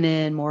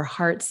feminine, more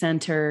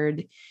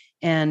heart-centered.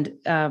 And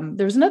there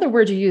was another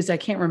word you used. I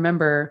can't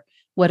remember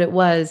what it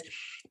was.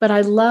 But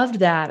I loved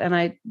that. And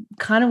I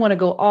kind of want to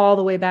go all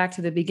the way back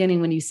to the beginning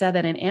when you said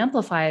that and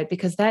amplify it,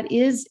 because that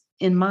is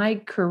in my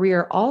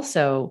career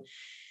also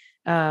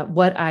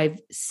what I've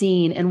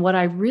seen and what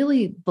I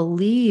really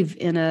believe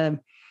in a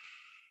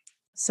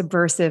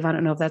subversive, I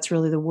don't know if that's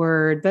really the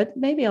word, but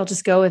maybe I'll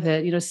just go with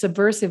it,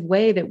 subversive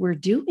way that we're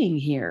doing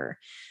here.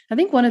 I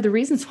think one of the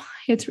reasons why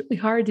it's really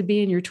hard to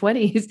be in your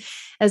 20s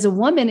as a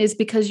woman is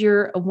because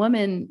you're a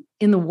woman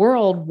in the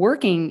world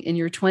working in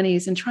your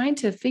 20s and trying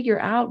to figure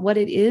out what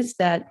it is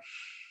that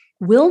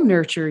will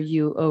nurture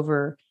you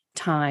over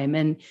time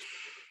and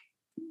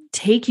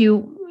take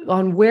you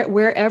on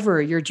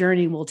wherever your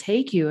journey will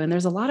take you. And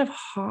there's a lot of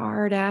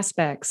hard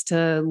aspects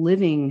to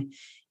living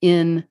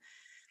in,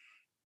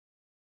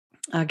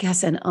 I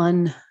guess, an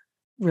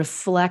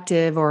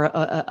unreflective or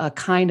a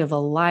kind of a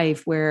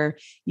life where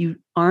you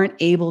aren't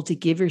able to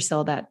give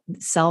yourself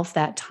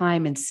that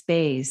time and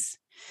space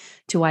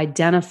to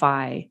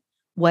identify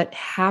what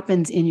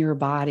happens in your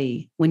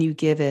body when you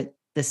give it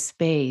the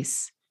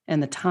space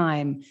and the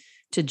time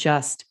to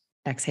just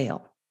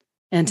exhale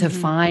and to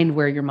find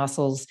where your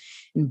muscles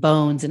and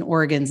bones and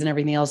organs and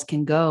everything else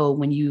can go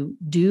when you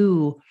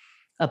do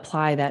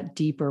apply that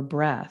deeper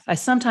breath. I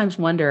sometimes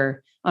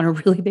wonder on a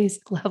really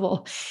basic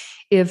level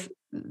if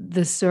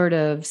the sort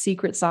of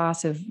secret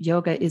sauce of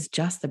yoga is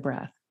just the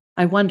breath.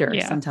 I wonder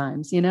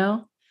sometimes,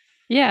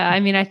 Yeah. I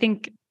mean, I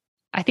think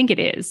it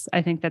is.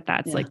 I think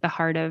that's like the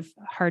heart of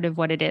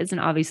what it is. And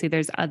obviously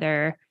there's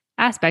other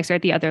aspects,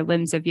 right? The other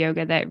limbs of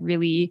yoga that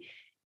really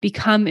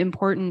become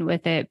important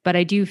with it. But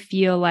I do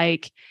feel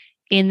like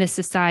in the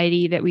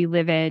society that we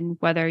live in,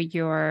 whether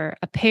you're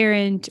a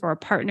parent or a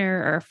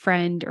partner or a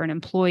friend or an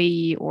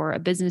employee or a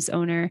business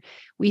owner,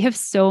 we have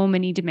so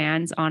many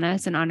demands on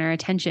us and on our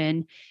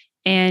attention.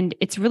 And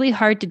it's really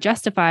hard to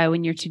justify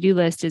when your to-do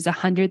list is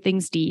 100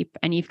 things deep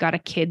and you've got a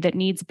kid that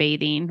needs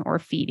bathing or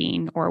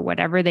feeding or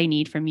whatever they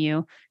need from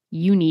you,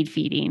 you need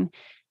feeding,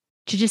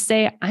 to just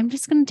say, I'm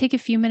just going to take a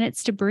few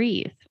minutes to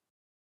breathe.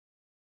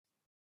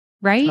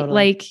 Right? Totally.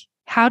 Like,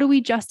 how do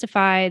we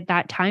justify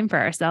that time for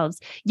ourselves?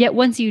 Yet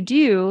once you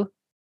do,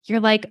 you're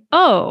like,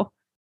 oh,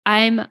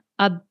 I'm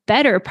a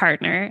better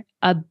partner,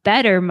 a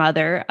better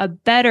mother, a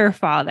better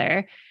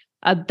father,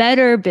 a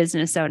better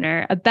business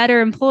owner, a better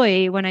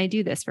employee when I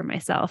do this for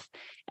myself.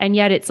 And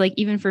yet it's like,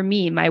 even for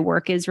me, my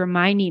work is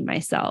reminding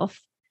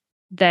myself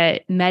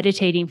that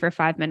meditating for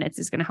 5 minutes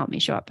is going to help me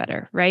show up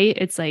better. Right?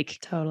 It's like,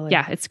 totally.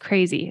 Yeah, it's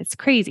crazy. It's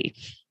crazy.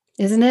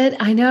 Isn't it?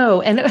 I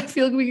know. And I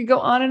feel like we could go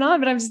on and on,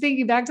 but I'm just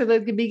thinking back to the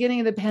beginning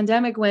of the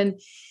pandemic when,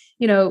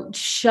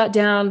 shut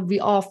down,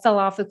 we all fell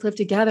off the cliff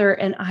together.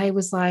 And I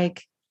was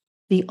like,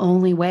 the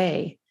only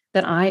way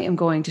that I am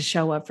going to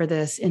show up for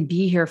this and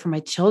be here for my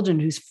children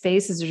whose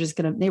faces are just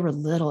going to, they were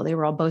little, they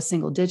were all both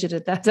single digit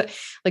at that time,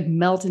 like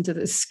melt into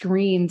the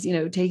screens,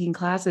 taking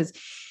classes,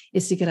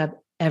 is to get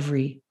up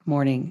every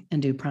morning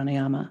and do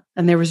pranayama.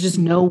 And there was just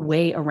no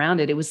way around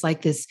it. It was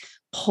like this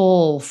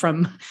pull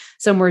from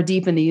somewhere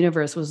deep in the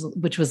universe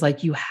which was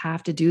like, you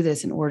have to do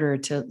this in order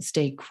to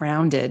stay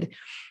grounded.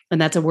 And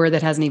that's a word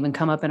that hasn't even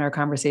come up in our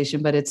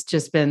conversation, but it's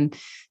just been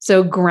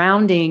so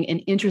grounding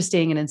and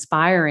interesting and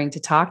inspiring to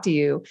talk to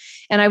you.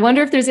 And I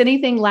wonder if there's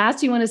anything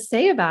last you want to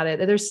say about it.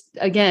 There's,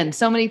 again,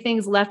 so many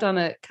things left on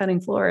the cutting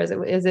floor as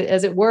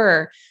it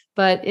were,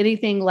 but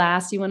anything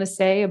last you want to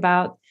say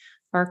about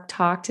our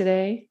talk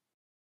today?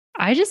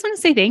 I just want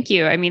to say thank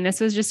you. I mean, this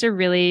was just a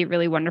really,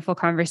 really wonderful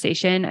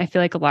conversation. I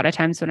feel like a lot of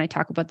times when I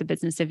talk about the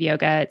business of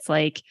yoga, it's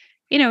like,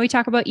 we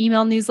talk about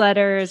email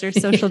newsletters or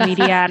social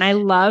media. And I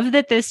love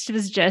that this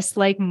was just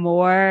like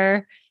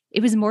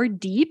it was more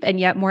deep and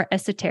yet more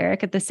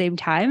esoteric at the same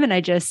time. And I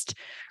just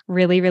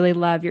really, really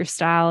love your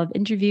style of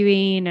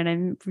interviewing. And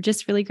I'm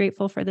just really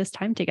grateful for this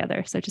time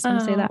together. So I just want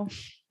to say that.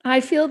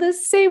 I feel the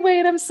same way.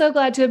 And I'm so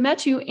glad to have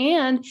met you.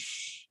 And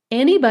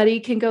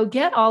anybody can go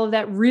get all of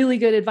that really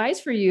good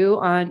advice for you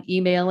on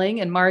emailing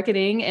and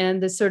marketing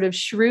and the sort of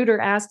shrewder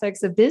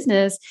aspects of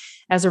business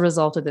as a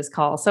result of this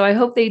call. So I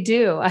hope they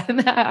do.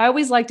 I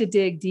always like to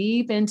dig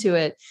deep into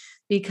it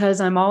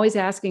because I'm always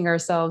asking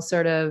ourselves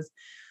sort of,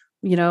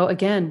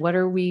 again, what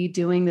are we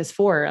doing this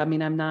for? I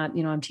mean, I'm not,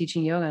 I'm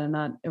teaching yoga and I'm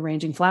not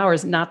arranging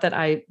flowers. Not that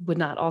I would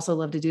not also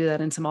love to do that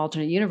in some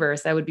alternate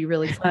universe. That would be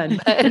really fun.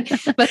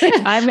 But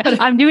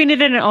I'm doing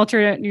it in an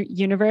alternate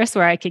universe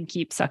where I can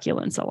keep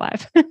succulents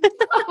alive.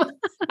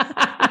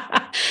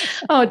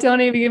 Oh, don't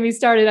even get me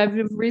started.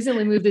 I've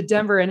recently moved to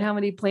Denver, and how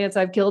many plants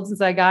I've killed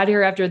since I got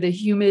here after the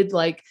humid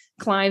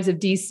climes of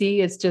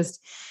DC.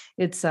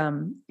 It's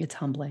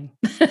humbling.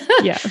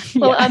 Yeah.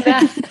 Well,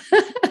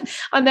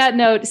 on that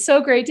note,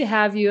 so great to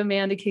have you,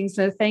 Amanda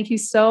Kingsmith. Thank you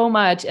so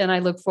much. And I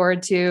look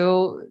forward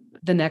to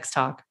the next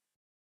talk.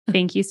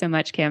 Thank you so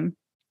much, Kim.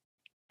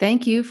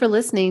 Thank you for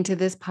listening to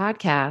this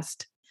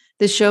podcast.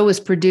 This show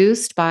was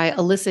produced by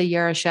Alyssa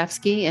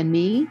Yarashevsky and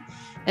me,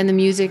 and the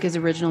music is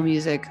original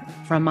music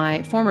from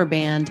my former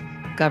band,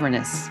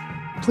 Governess.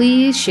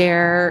 Please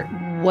share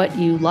what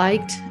you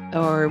liked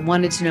or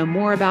wanted to know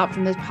more about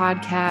from this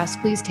podcast.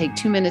 Please take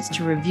 2 minutes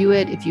to review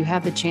it if you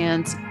have the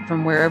chance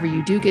from wherever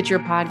you do get your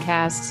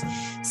podcasts.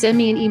 Send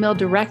me an email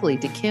directly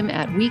to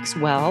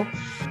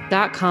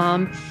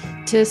kim@weekswell.com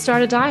to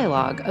start a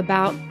dialogue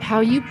about how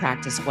you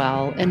practice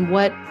well and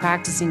what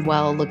practicing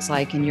well looks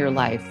like in your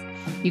life.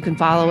 You can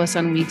follow us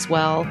on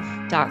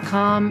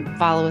weekswell.com,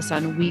 follow us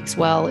on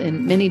Weekswell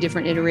in many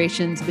different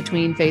iterations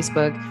between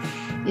Facebook,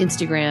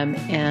 Instagram,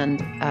 and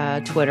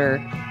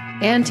Twitter,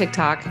 and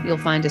TikTok. You'll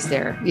find us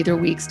there, either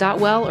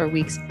weeks.well or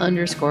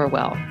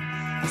weeks_well.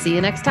 See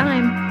you next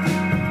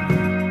time.